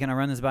like, "Hey, can I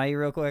run this by you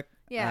real quick?"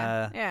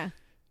 Yeah. Yeah.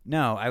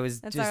 No, I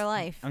was That's just our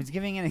life. I was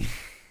giving any.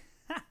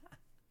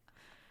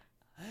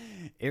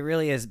 It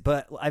really is,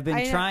 but I've been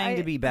I- trying I-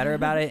 to be better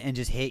about it and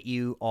just hit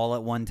you all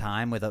at one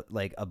time with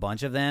a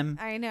bunch of them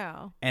I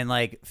know. and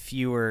like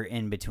fewer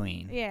in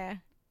between. Yeah.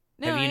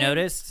 Have you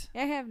noticed? I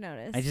have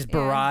noticed. I just Yeah.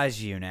 barrage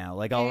you now.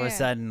 Like all of a Yeah.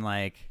 sudden,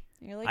 like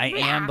You're like, I "Blah."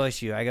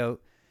 ambush you. I go,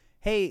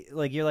 hey,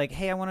 like you're like,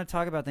 hey, I want to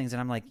talk about things, and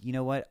I'm like, you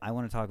know what? I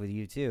want to talk with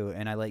you too.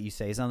 And I let you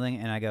say something,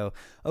 and I go,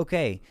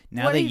 okay,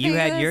 now What do that you you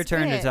think of had your this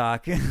turn to bit?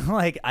 talk,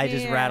 like I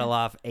just Yeah. rattle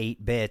off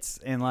 8 bits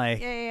and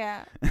like,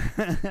 Yeah.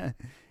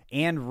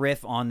 and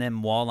riff on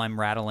them while I'm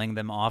rattling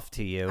them off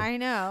to you. I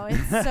know.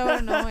 It's so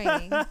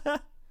annoying.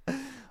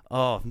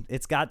 Oh,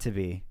 it's got to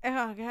be.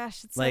 Oh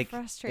gosh, it's Like, so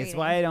frustrating. it's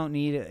why I don't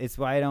need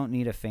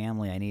a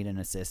family. I need an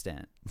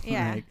assistant.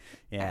 Yeah. Like,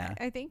 yeah.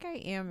 I think I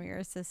am your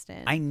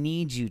assistant. I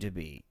need you to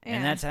be. Yeah.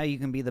 And that's how you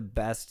can be the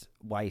best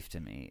wife to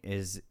me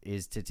is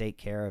to take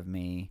care of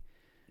me.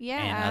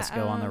 Yeah. And us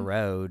go on the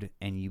road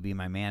and you be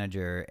my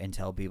manager and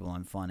tell people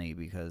I'm funny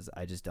because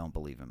I just don't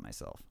believe in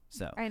myself.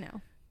 So I know.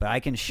 But I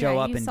can show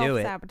up and do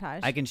it.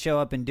 I can show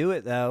up and do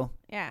it though.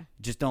 Yeah.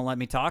 Just don't let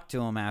me talk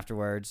to him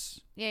afterwards.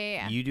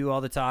 Yeah. You do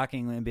all the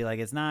talking and be like,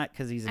 it's not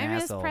because he's an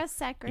asshole. I'm his press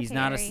secretary. He's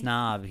not a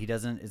snob. He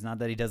doesn't. It's not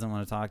that he doesn't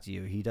want to talk to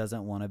you. He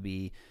doesn't want to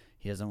be.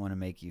 He doesn't want to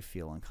make you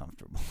feel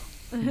uncomfortable.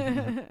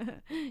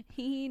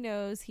 He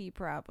knows he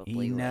probably.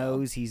 He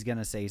knows he's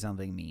gonna say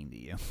something mean to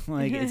you.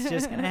 Like it's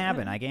just gonna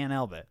happen. I can't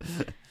help it.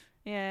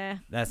 Yeah.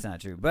 That's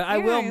not true. But You're I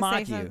will not mock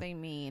say you. Something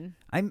mean.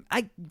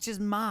 I just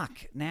mock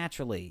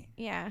naturally.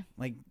 Yeah.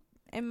 Like.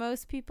 And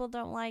most people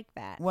don't like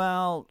that.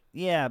 Well,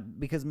 yeah,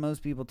 because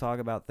most people talk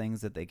about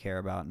things that they care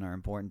about and are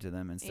important to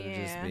them instead of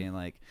just being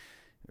like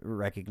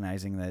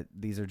recognizing that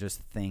these are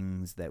just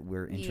things that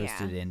we're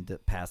interested in to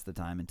pass the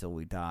time until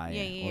we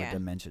die or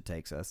dementia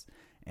takes us.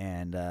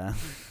 And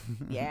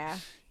yeah.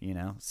 You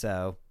know,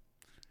 so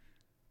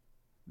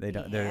they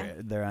don't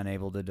they're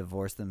unable to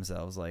divorce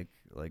themselves like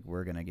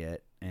we're going to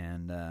get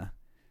and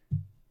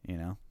you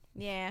know.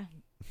 Yeah.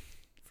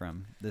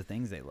 From the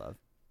things they love.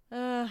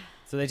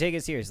 So they take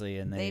it seriously,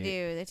 and they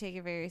do. They take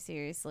it very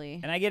seriously.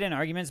 And I get in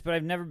arguments, but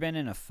I've never been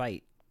in a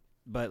fight.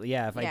 But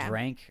yeah, if I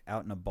drank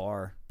out in a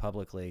bar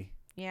publicly,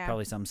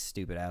 probably some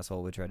stupid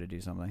asshole would try to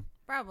do something.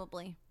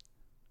 Probably.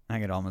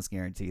 I could almost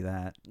guarantee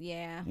that.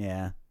 Yeah.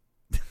 Yeah.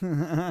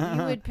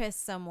 You would piss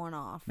someone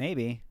off.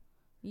 Maybe.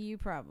 You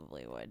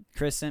probably would.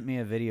 Chris sent me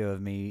a video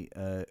of me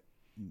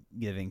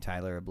giving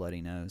Tyler a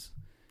bloody nose.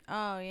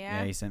 Oh yeah.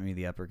 Yeah, he sent me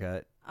the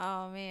uppercut.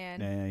 Oh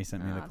man. Yeah, he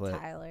sent me the clip.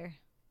 Tyler.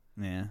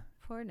 Yeah.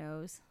 Poor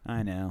nose.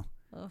 I know.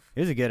 Oof.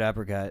 It was a good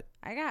uppercut.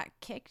 I got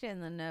kicked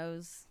in the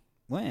nose.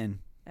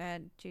 When?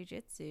 At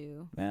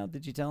jiu-jitsu. Well,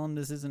 did you tell him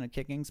this isn't a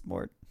kicking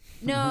sport?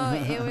 No,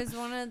 it was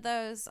one of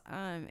those,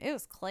 it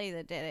was Clay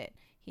that did it.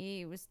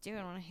 He was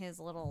doing one of his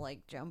little,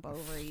 like, jump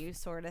over you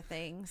sort of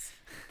things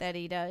that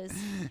he does.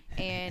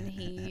 And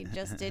he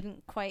just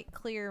didn't quite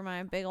clear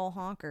my big ol'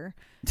 honker.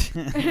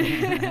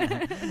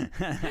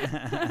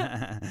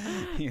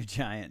 Your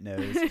giant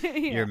nose.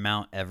 Your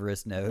Mount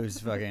Everest nose.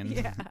 Fucking.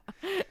 Yeah.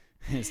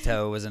 His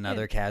toe was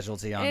another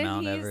casualty on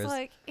Mount he's Everest.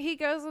 Like, he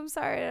goes, I'm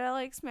sorry, did I,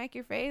 like, smack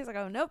your face? I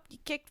go, nope, you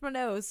kicked my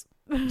nose.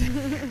 Like,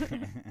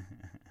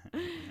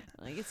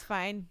 it's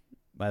fine.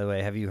 By the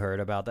way, have you heard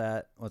about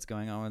that? What's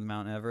going on with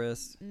Mount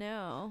Everest?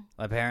 No.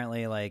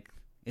 Apparently, like,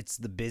 it's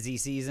the busy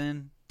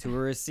season,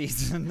 tourist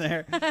season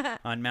there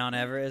on Mount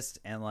Everest.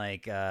 And,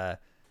 like,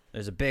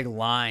 there's a big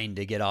line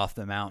to get off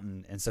the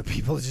mountain. And so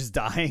people are just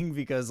dying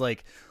because,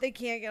 like... They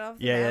can't get off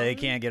the mountain? mountain? Yeah, they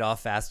can't get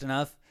off fast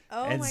enough.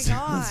 Oh, and my so,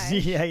 gosh.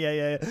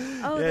 Yeah.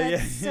 Oh,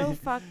 that's so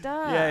fucked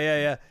up.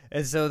 Yeah.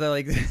 And so they're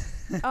like...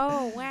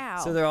 Oh,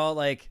 wow. So they're all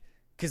like...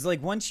 Because,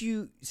 like, once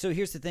you... So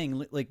here's the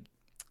thing. Like,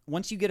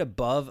 once you get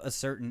above a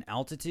certain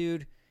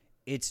altitude,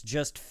 it's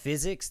just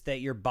physics that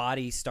your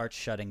body starts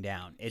shutting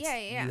down. It's,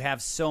 You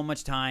have so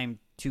much time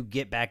to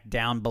get back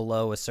down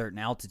below a certain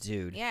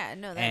altitude. Yeah,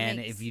 no,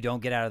 if you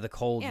don't get out of the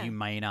cold, you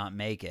might not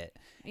make it.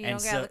 You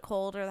don't get out of the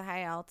cold or the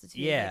high altitude.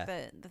 Yeah.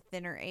 Like the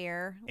thinner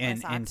air, and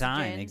less oxygen.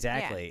 time,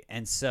 exactly. Yeah.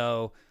 And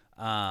so...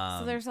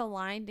 so there's a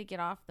line to get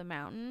off the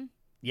mountain?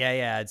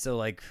 Yeah. So,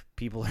 like,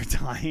 people are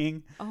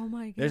dying. Oh,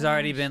 my God. There's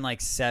already been,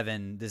 like,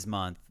 7 this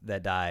month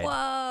that died.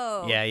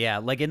 Whoa. Yeah.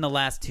 Like, in the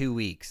last 2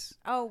 weeks.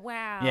 Oh,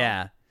 wow.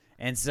 Yeah.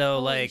 And so,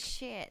 Holy like,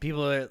 shit.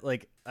 people are,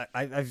 like,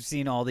 I've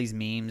seen all these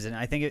memes, and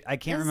I think I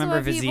can't This remember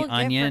is what if it's the people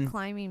get Onion. for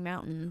climbing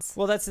mountains.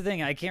 Well, that's the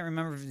thing. I can't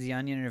remember if it's the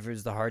Onion or if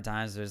it's the Hard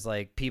Times. There's,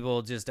 like,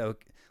 people just...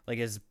 Like,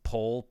 is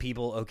poll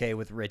people okay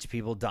with rich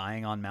people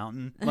dying on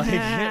mountain? Like,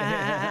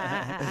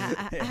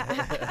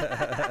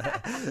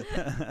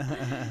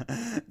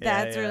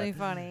 That's really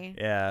funny.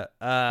 Yeah.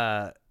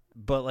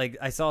 But, like,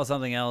 I saw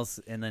something else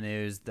in the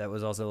news that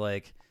was also,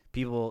 like,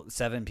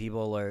 7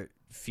 people are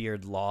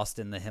feared lost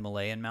in the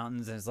Himalayan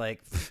mountains. And it's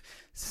like,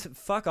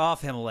 fuck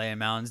off, Himalayan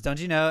mountains. Don't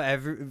you know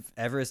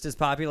Everest is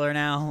popular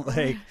now?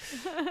 Like,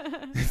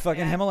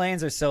 fucking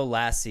Himalayans are so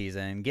last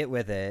season. Get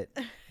with it.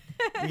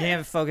 You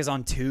can't focus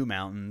on 2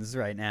 mountains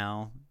right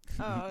now.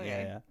 Oh,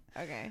 okay.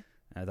 Yeah. Okay.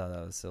 I thought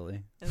that was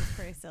silly. It was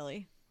pretty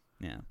silly.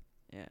 Yeah.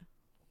 Yeah.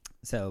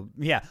 So,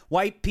 yeah.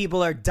 White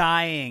people are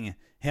dying.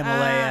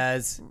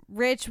 Himalayas.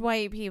 Rich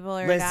white people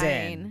are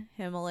dying.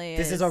 Himalayas.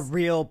 This is a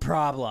real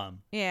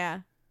problem.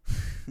 Yeah.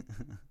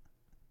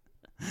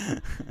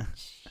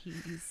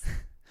 Jeez.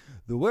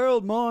 The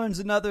world mourns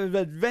another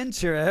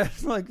adventurer.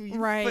 Like,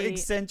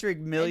 eccentric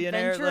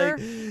millionaire. Adventurer?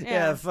 Like,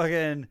 yeah,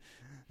 fucking...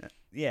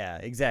 Yeah,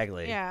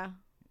 exactly. Yeah.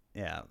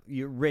 Yeah.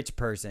 You're a rich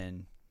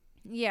person.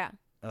 Yeah.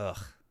 Ugh.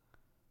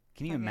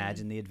 Can you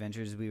imagine the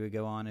adventures we would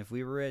go on if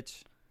we were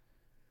rich?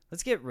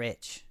 Let's get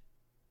rich.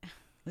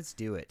 Let's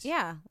do it.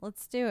 Yeah,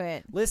 let's do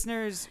it.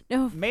 Listeners,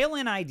 No. mail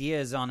in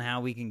ideas on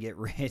how we can get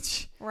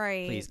rich.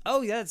 Right. Please.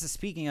 Oh, yeah,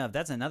 speaking of,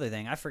 that's another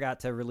thing. I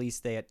forgot to release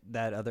that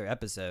other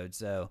episode.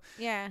 So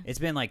Yeah. it's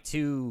been like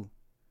 2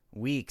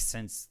 weeks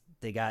since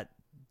they got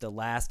the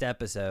last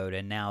episode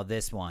and now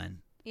this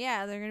one.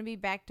 Yeah, they're going to be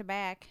back to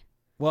back.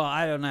 Well,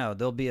 I don't know.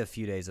 They'll be a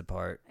few days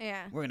apart.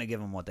 Yeah. We're going to give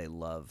them what they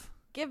love.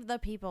 Give the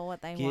people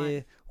what they Give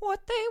want.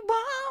 what they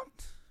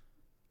want.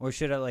 Or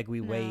should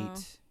we No.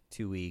 wait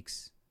 2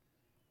 weeks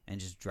and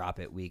just drop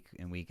it week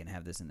and week and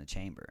have this in the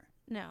chamber?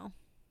 No.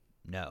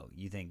 No,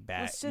 you think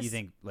Let's you just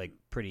think like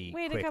pretty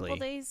Wait quickly. a couple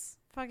days.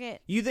 Fuck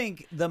it. You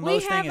think the We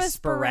most have thing a is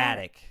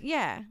sporadic.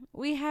 Yeah,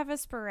 we have a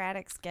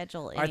sporadic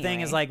schedule Our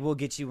thing is anyway. like we'll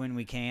get you when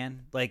we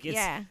can. Like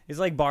Yeah. it's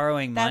like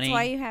borrowing money. That's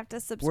why you have to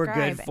subscribe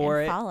We're good for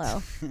and it.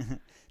 follow.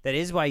 That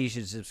is why you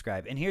should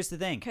subscribe. And here's the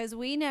thing. Because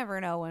we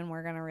never know when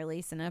we're going to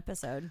release an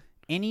episode.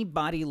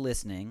 Anybody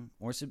listening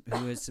or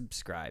who is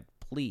subscribed,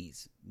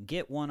 please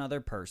get one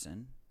other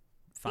person,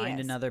 find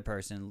Yes. another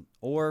person,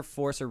 or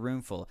force a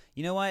room full.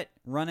 You know what?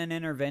 Run an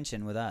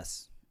intervention with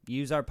us.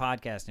 Use our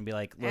podcast and be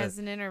like, look, As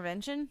an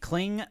intervention?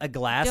 cling a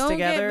glass Don't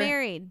together. get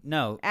married.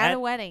 No. At a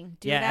wedding.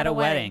 Do it at a a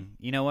wedding. wedding.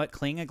 You know what?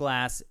 Cling a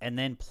glass and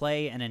then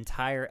play an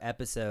entire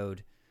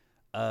episode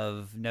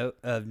of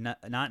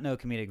not no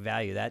comedic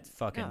value. That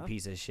fucking No.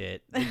 piece of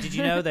shit. Did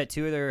you know that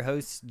 2 of their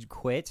hosts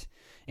quit?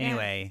 Yeah.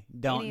 Anyway,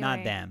 not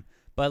Anyway. them.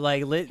 But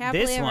like Happily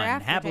this Ever one,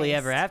 After happily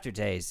ever Taste.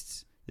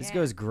 aftertaste. This Yeah.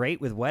 goes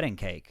great with wedding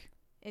cake.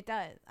 It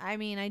does. I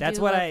mean, I That's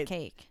do what love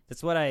cake.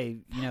 That's what I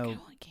Fuck, I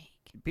want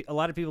cake. a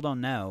lot of people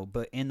don't know,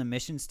 but in the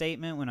mission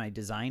statement when I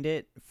designed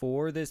it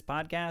for this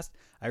podcast,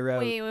 I wrote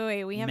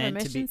Wait. We have a meant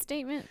to mission be-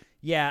 statement?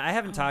 Yeah, I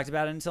haven't talked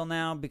about it until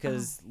now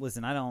because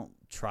listen, I don't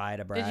try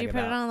to brag Did you put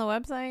about it on the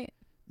website?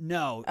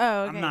 No,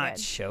 Oh, okay, I'm not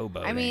good.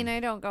 showboating. I mean,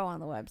 I don't go on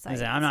the website.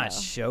 Listen, I'm not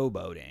so-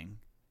 showboating.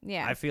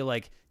 Yeah. I feel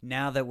like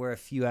now that we're a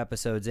few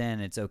episodes in,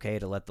 it's okay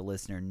to let the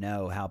listener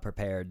know how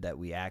prepared that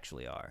we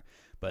actually are.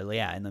 But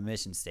yeah, in the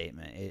mission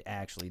statement, it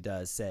actually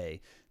does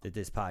say that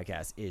this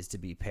podcast is to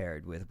be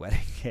paired with wedding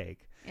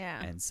cake.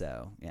 Yeah. And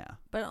so, yeah,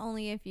 But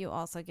only if you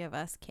also give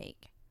us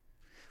cake.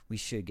 we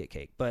should get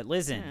cake. But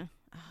listen,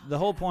 Yeah. the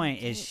whole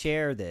point is cake.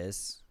 share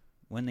this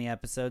when the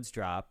episodes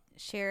drop.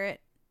 Share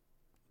it.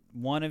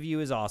 One of you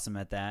is awesome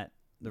at that.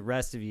 The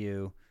rest of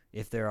you,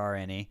 if there are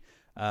any,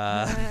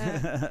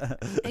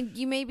 And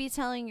you may be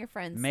telling your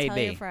friends. Tell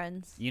Maybe. your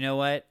friends. you know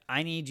what?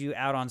 I need you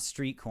out on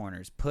street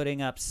corners,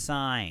 putting up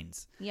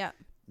signs, Yep.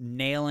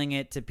 nailing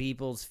it to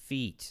people's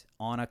feet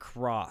on a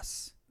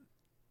cross.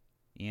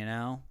 You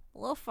know? A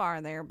little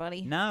far there,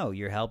 buddy. No,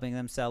 you're helping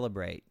them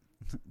celebrate.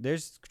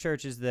 There's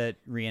churches that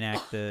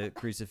reenact the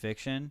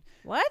crucifixion.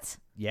 What?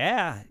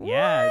 Yeah,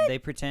 What? they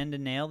pretend to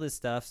nail this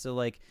stuff. So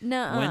like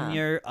No. when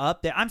you're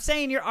up there, I'm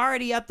saying you're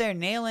already up there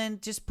nailing.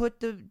 Just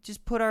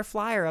put our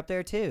flyer up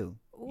there too.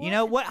 You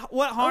know what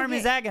harm is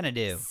Okay. that gonna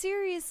do?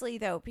 Seriously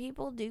though,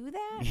 people do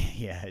that?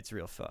 Yeah, it's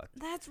real fucked.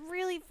 That's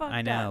really fucked up.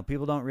 I know.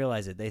 People don't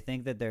realize it. They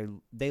think that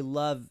they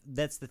love.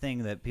 That's the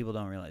thing that people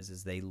don't realize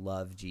is they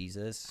love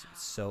Jesus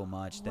so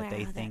much that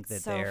they Wow, think that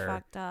that's so they're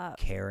fucked up.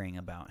 caring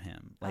about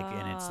him. Like,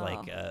 and it's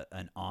like Oh.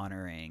 an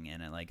honoring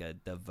and a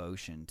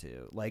devotion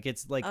to. Like,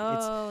 it's like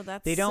Oh,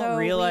 that's they don't so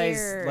realize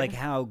weird. like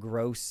how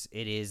gross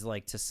it is.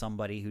 Like to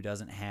somebody who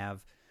doesn't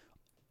have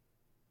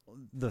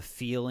the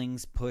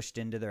feelings pushed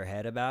into their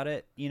head about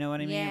it. You know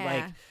what I mean?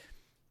 Like.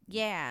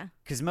 Yeah.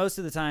 Because most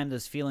of the time,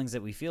 those feelings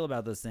that we feel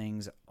about those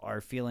things are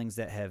feelings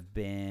that have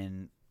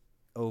been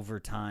over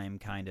time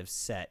kind of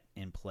set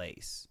in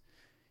place.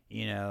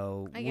 You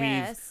know, I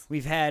guess.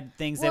 we've had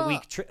things that we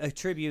Well-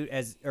 attribute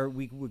as, or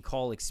we would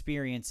call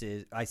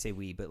experiences. I say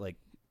we, but like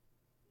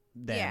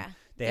them. Yeah.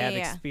 They Yeah, have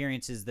yeah.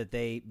 experiences that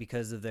they,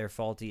 because of their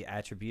faulty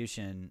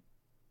attribution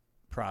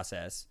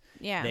process,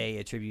 Yeah. they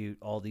attribute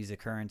all these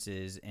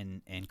occurrences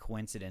and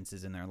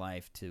coincidences in their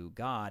life to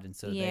God, and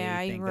so Yeah,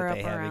 I they think grew that they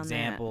up have around that.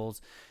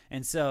 examples,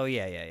 and so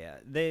yeah.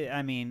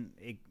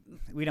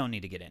 We don't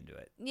need to get into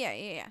it.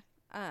 Yeah.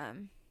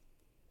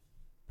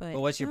 But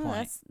Well, what's your no,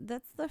 point?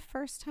 That's the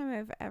first time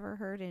I've ever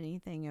heard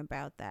anything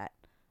about that.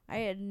 I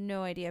had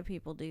no idea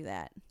people do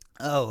that.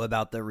 Oh,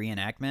 about the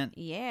reenactment?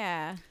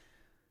 Yeah.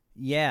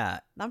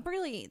 Yeah,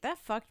 That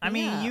fucked me I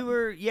mean,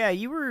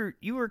 up.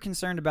 you were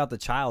concerned about the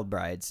child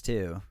brides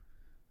too,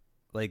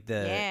 like the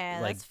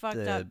that's fucked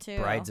the up, too.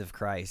 brides of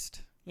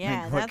Christ.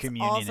 Yeah, like what that's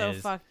communion also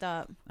is. fucked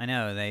up. I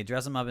know they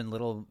dress them up in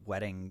little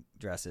wedding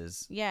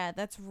dresses. Yeah,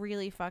 that's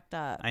really fucked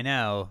up. I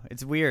know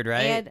it's weird,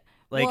 right? And,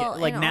 like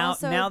well, and now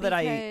also now that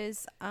I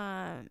because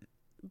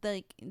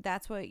like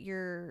that's what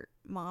your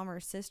mom or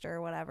sister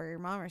or whatever, your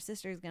mom or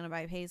sister is gonna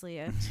buy Paisley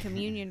a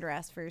communion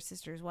dress for your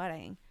sister's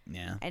wedding.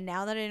 yeah. And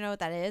now that I know what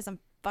that is, I'm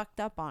fucked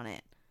up on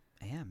it.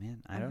 Yeah,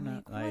 man. I I'm don't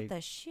know. like, what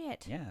the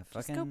shit? Yeah,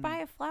 Just fucking. go buy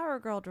a flower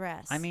girl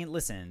dress. I mean,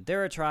 listen.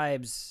 There are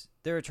tribes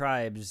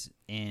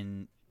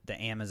in the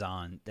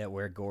Amazon that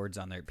wear gourds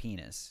on their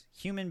penis.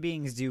 Human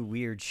beings do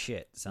weird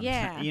shit sometimes.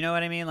 Yeah. You know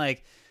what I mean?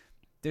 Like,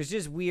 there's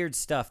just weird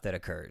stuff that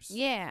occurs.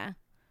 yeah,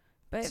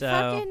 but So-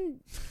 fucking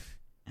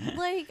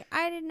Like,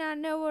 I did not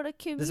know what a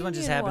communion was. This one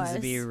just happens to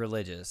be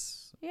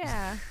religious.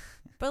 Yeah.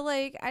 But,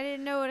 like, I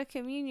didn't know what a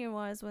communion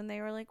was when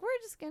they were like, we're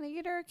just going to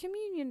get her a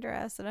communion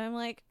dress. And I'm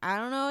like, I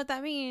don't know what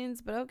that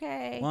means, but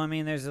okay. Well, I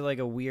mean, there's like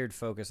a weird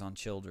focus on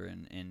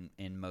children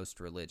in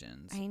most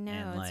religions. I know.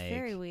 And, It's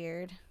very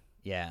weird.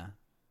 Yeah.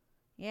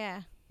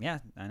 Yeah. Yeah,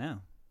 I know.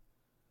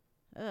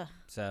 Ugh.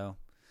 So,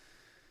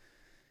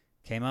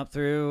 came up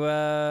through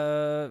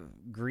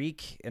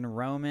Greek and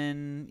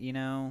Roman,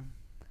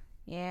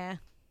 Yeah.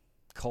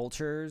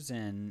 cultures,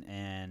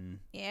 and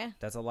Yeah.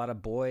 that's a lot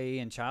of boy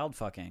and child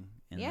fucking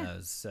in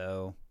those.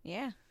 So,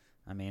 Yeah.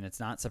 I mean, it's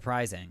not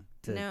surprising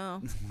to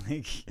No.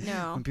 like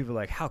No. when people are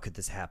like, how could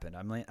this happen?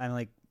 I'm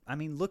like, I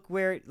mean, look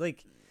where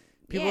like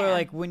people Yeah. are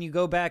like, when you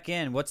go back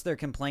in, what's their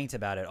complaint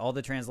about it? All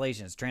the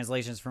translations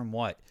from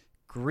what?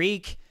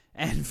 Greek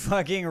and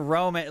fucking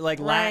Roman, like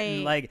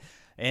Latin, like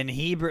and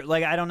Hebrew,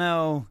 like I don't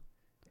know,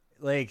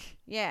 like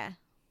Yeah.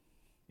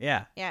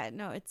 yeah. Yeah,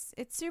 no, it's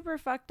super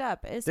fucked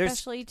up,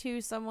 especially to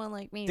someone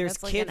like me there's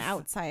that's like an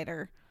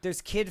outsider.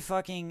 There's kid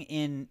fucking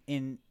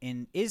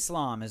in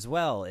Islam as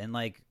well, and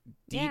like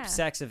deep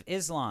sects of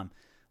Islam,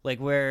 like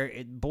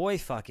where boy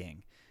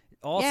fucking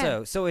also.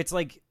 Yeah. So it's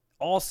like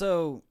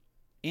also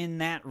in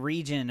that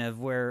region of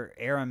where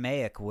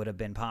Aramaic would have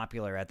been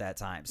popular at that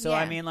time. So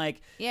I mean,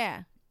 like,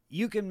 yeah,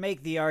 you can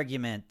make the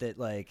argument that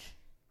like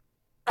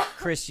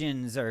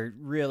Christians are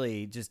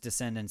really just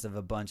descendants of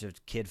a bunch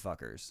of kid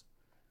fuckers.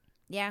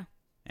 Yeah.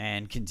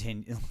 And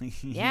continually,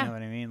 you know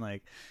what I mean?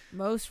 Like,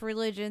 most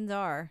religions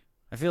are.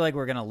 I feel like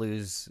we're going to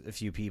lose a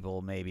few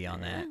people maybe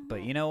on that.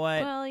 But you know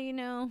what?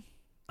 Well,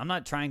 I'm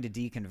not trying to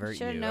deconvert you.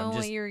 Should know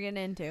what you were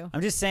getting into.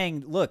 I'm just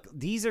saying, look,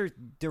 these are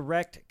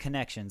direct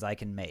connections I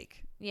can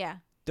make. Yeah.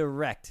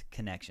 Direct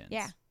connections.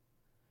 Yeah.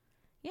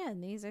 Yeah,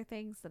 and these are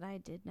things that I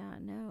did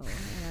not know,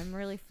 and I'm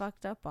really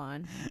fucked up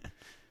on.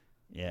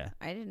 Yeah.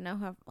 I didn't know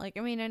how, like,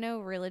 I mean, I know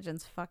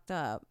religion's fucked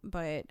up,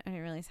 but I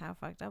didn't realize how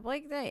fucked up.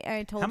 Like,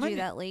 I told you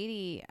that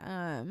lady,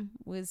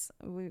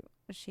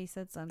 she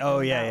said something.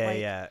 Oh, about,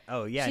 yeah.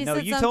 Oh, yeah. She no,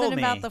 said you something told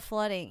me. about the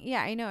flooding.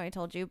 Yeah, I know I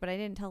told you, but I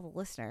didn't tell the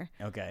listener.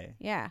 Okay.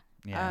 Yeah.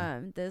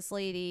 Yeah. This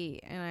lady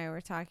and I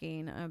were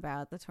talking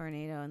about the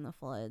tornado and the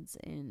floods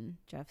in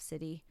Jeff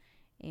City,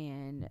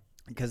 and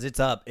because it's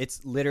up.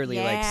 It's literally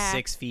like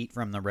 6 feet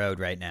from the road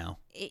right now.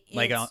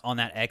 Like on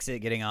that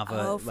exit getting off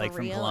of like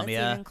from Columbia.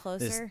 It's even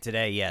closer.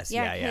 Today, yes.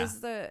 Yeah.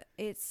 Because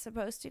it's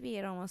supposed to be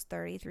at almost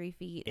 33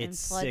 feet and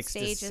flood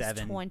stage is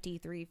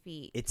 23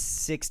 feet. It's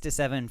 6 to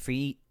 7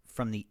 feet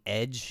from the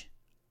edge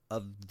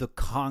of the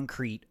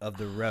concrete of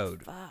the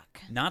road.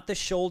 Fuck. Not the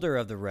shoulder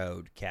of the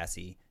road,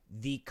 Cassie.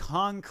 The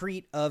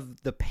concrete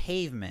of the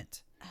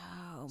pavement.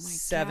 Oh my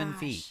 7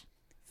 feet.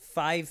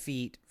 5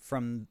 feet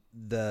from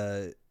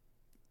the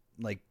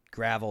like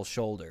gravel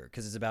shoulder,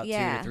 because it's about 2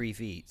 to 3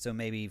 feet, so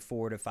maybe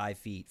 4 to 5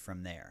 feet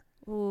from there.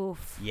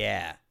 Oof.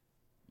 Yeah.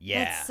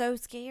 That's so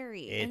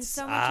scary. And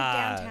so much of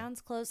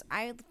downtown's closed.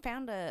 I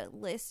found a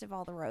list of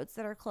all the roads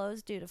that are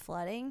closed due to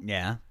flooding.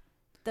 Yeah.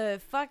 The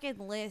fucking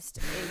list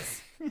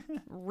is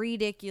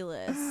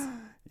ridiculous.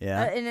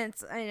 Yeah. And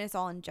it's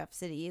all in Jeff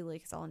City,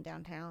 like it's all in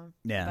downtown.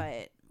 Yeah.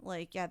 But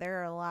like, yeah,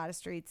 there are a lot of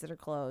streets that are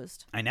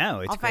closed. I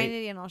know. It's I'll find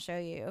it and I'll show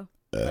you.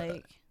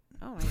 Like,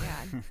 oh my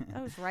god,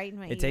 that was right in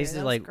my ear. It tasted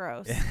that like was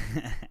gross.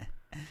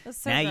 That's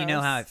so now gross. you know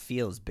how it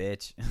feels,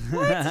 bitch.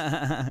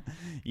 What?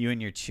 You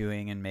and your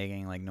chewing and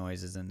making like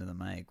noises into the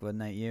mic. Wasn't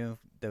that you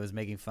that was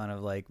making fun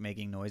of like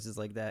making noises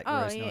like that?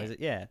 Oh, Gross yeah. noises.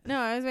 Yeah. No,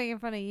 I was making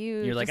fun of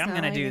you. You're like, I'm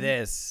going to do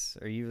this.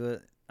 Or you,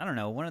 I don't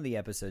know, one of the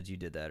episodes you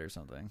did that or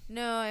something.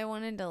 No, I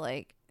wanted to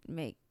like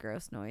make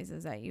gross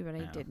noises at you, but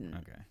I didn't.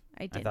 Okay.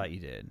 I didn't. I thought you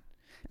did.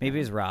 Maybe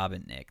it was Rob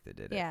and Nick that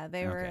did it. Yeah,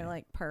 they were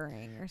like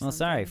purring or something. Well,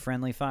 sorry,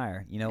 friendly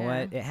fire. You know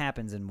what? It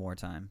happens in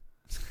wartime.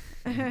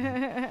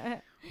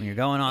 When you're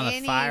going on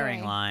the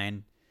firing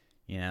line,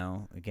 you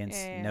know, against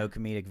no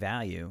comedic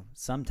value,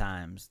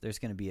 sometimes there's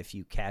going to be a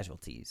few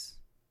casualties.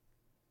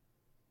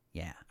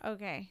 Yeah.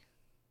 Okay.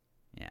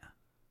 Yeah.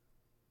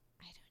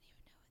 I don't even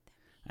know what that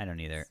means. I don't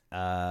either.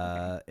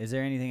 Okay. Is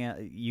there anything else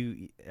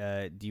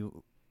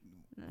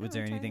was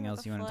there anything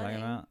else you want to talk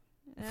about?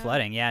 No.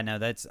 Flooding. Yeah, no,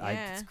 it's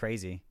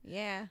crazy.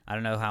 Yeah. I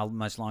don't know how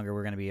much longer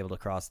we're going to be able to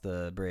cross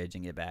the bridge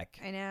and get back.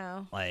 I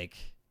know. Like,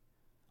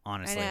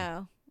 honestly. I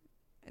know.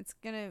 It's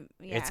going to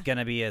It's going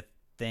to be a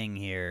thing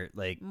here,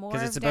 like, more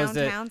cuz of it's supposed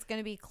downtown's going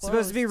to be closed. It's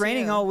supposed to be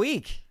raining all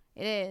week.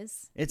 It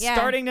is. It's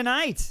starting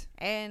tonight.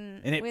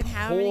 And it with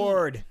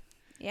poured.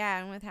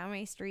 And with how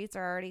many streets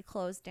are already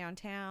closed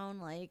downtown,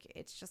 like,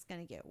 it's just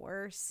going to get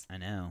worse. I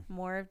know.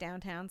 More of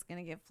downtown's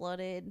going to get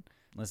flooded.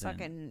 Listen.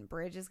 Fucking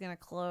bridge is going to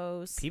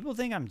close. People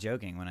think I'm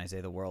joking when I say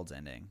the world's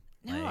ending.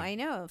 No, like, I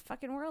know.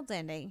 Fucking world's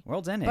ending.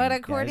 World's ending. But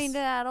according to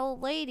that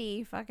old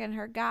lady, fucking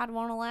her God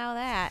won't allow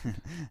that.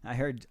 I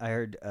heard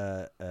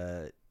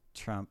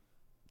Trump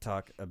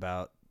talk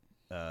about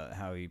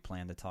how he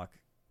planned to talk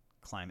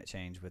climate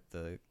change with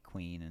the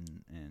Queen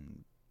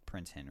and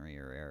Prince Henry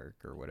or Eric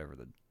or whatever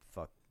the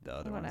fuck the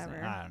other one's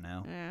name. I don't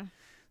know. Yeah.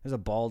 There's a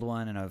bald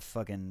one and a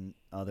fucking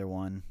other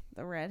one.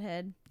 The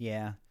redhead.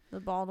 Yeah. The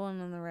bald one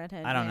and the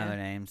redhead. I don't know their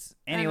names.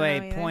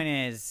 Anyway, point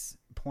is,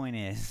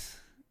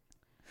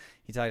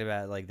 he talked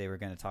about like they were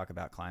going to talk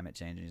about climate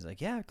change, and he's like,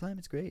 "Yeah, our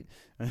climate's great.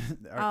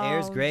 Our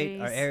air's great.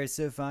 Geez. Our air is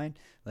so fine.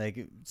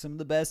 Like some of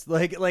the best.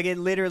 Like it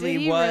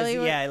literally was.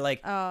 Really yeah,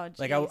 like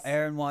like our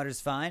air and water's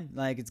fine.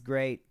 Like it's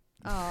great.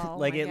 Oh,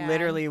 like it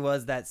literally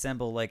was that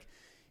simple. Like,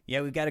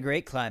 yeah, we've got a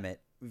great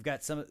climate. We've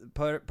got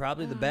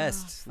probably the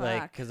best,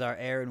 like, because our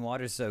air and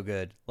water's so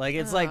good. Like,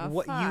 it's like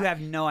what you have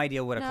no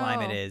idea what a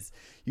climate is.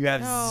 You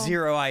have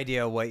zero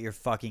idea what you're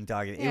fucking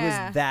talking. Yeah. It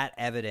was that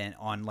evident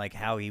on like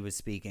how he was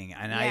speaking,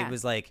 and I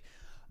was like,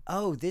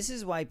 oh, this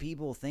is why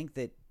people think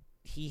that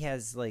he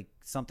has like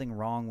something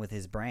wrong with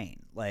his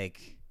brain.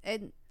 Like,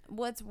 and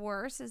what's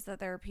worse is that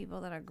there are people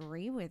that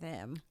agree with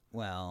him.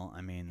 Well,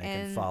 I mean, they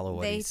can follow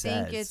what he says. They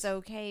think it's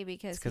okay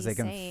because they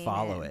can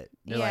follow it.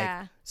 They're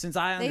like, since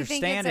I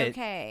understand they think it's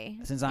okay.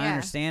 Since I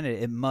understand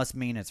it, it must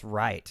mean it's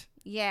right.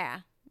 Yeah.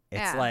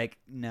 It's like,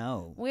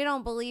 no. We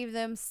don't believe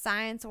them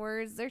science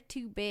words. They're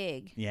too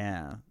big.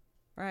 Yeah.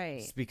 Right.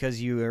 Just because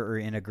you are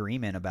in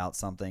agreement about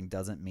something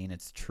doesn't mean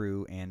it's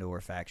true and or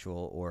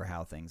factual or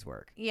how things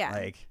work. Yeah.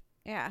 Like.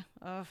 Yeah.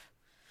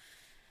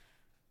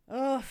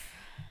 Ugh.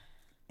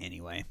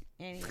 Anyway.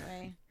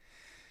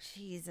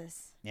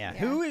 Jesus. Yeah.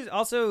 Who is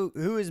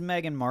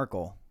Meghan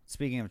Markle?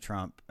 Speaking of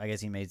Trump, I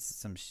guess he made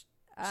some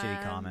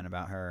shitty comment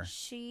about her.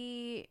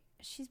 She's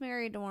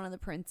married to one of the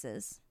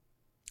princes.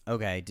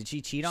 Okay. Did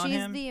she cheat on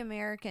him? She's the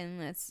American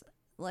that's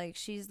like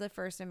she's the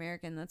first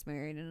American that's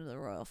married into the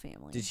royal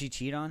family. Did she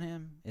cheat on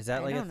him? Is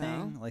that like a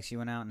thing? Like she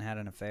went out and had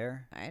an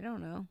affair? I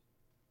don't know.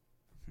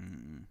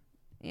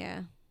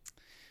 Yeah.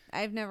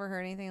 I've never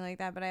heard anything like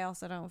that, but I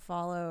also don't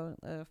follow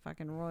the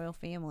fucking royal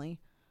family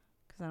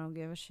because I don't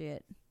give a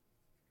shit.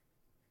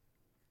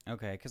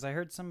 Okay, because I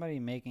heard somebody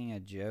making a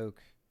joke.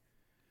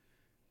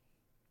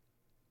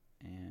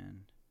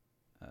 And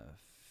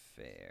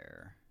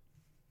affair.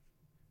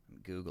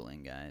 I'm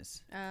Googling,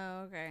 guys.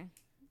 Oh, okay.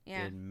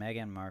 Yeah. Did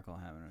Meghan Markle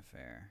have an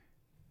affair?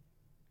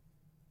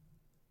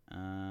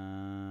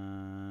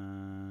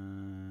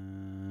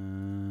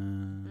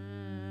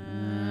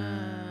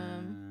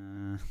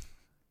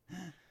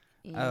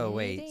 Oh,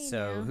 wait.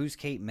 So who's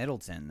Kate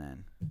Middleton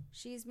then?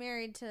 She's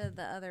married to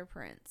the other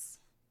prince.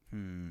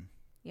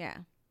 Yeah.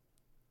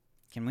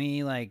 Can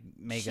we like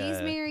make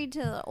She's married to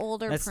the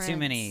older prince. That's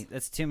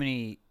too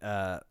many.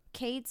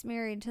 Kate's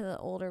married to the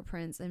older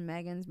prince and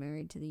Meghan's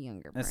married to the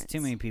younger prince. That's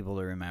too many people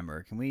to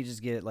remember. Can we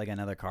just get like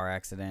another car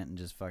accident and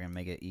just fucking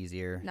make it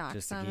easier? Knock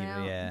just some to keep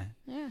out.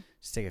 Yeah.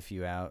 Just take a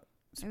few out,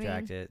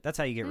 subtract it. That's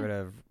how you get rid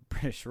of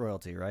British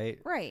royalty, right?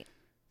 Right.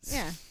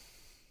 Yeah.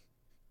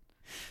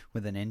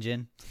 With an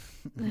engine.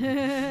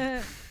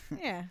 Yeah.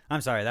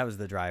 I'm sorry, that was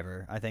the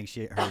driver. I think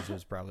hers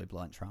was probably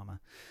blunt trauma.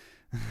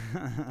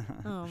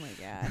 Oh my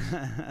god.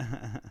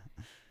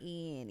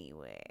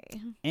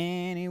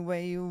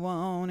 Anyway you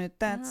want it,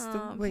 that's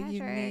the way Patrick,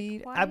 you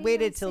need. why I do you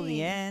waited not till the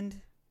sing? end.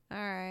 All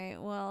right.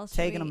 Well,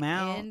 taking them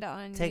out, end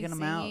on taking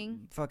them out,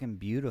 singing? fucking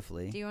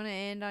beautifully. Do you want to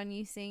end on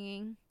you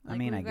singing? I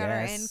mean, I got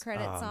our guess. end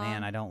credit song.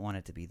 Man, I don't want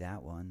it to be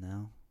that one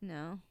though.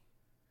 No.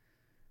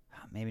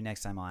 Maybe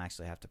next time I'll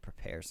actually have to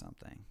prepare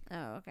something.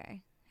 Oh,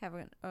 okay. Have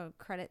a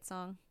credit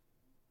song.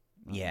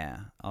 Yeah,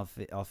 I'll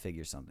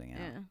figure something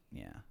out.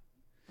 Yeah.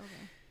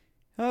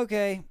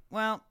 Okay.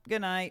 Well,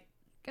 good night.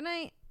 Good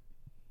night.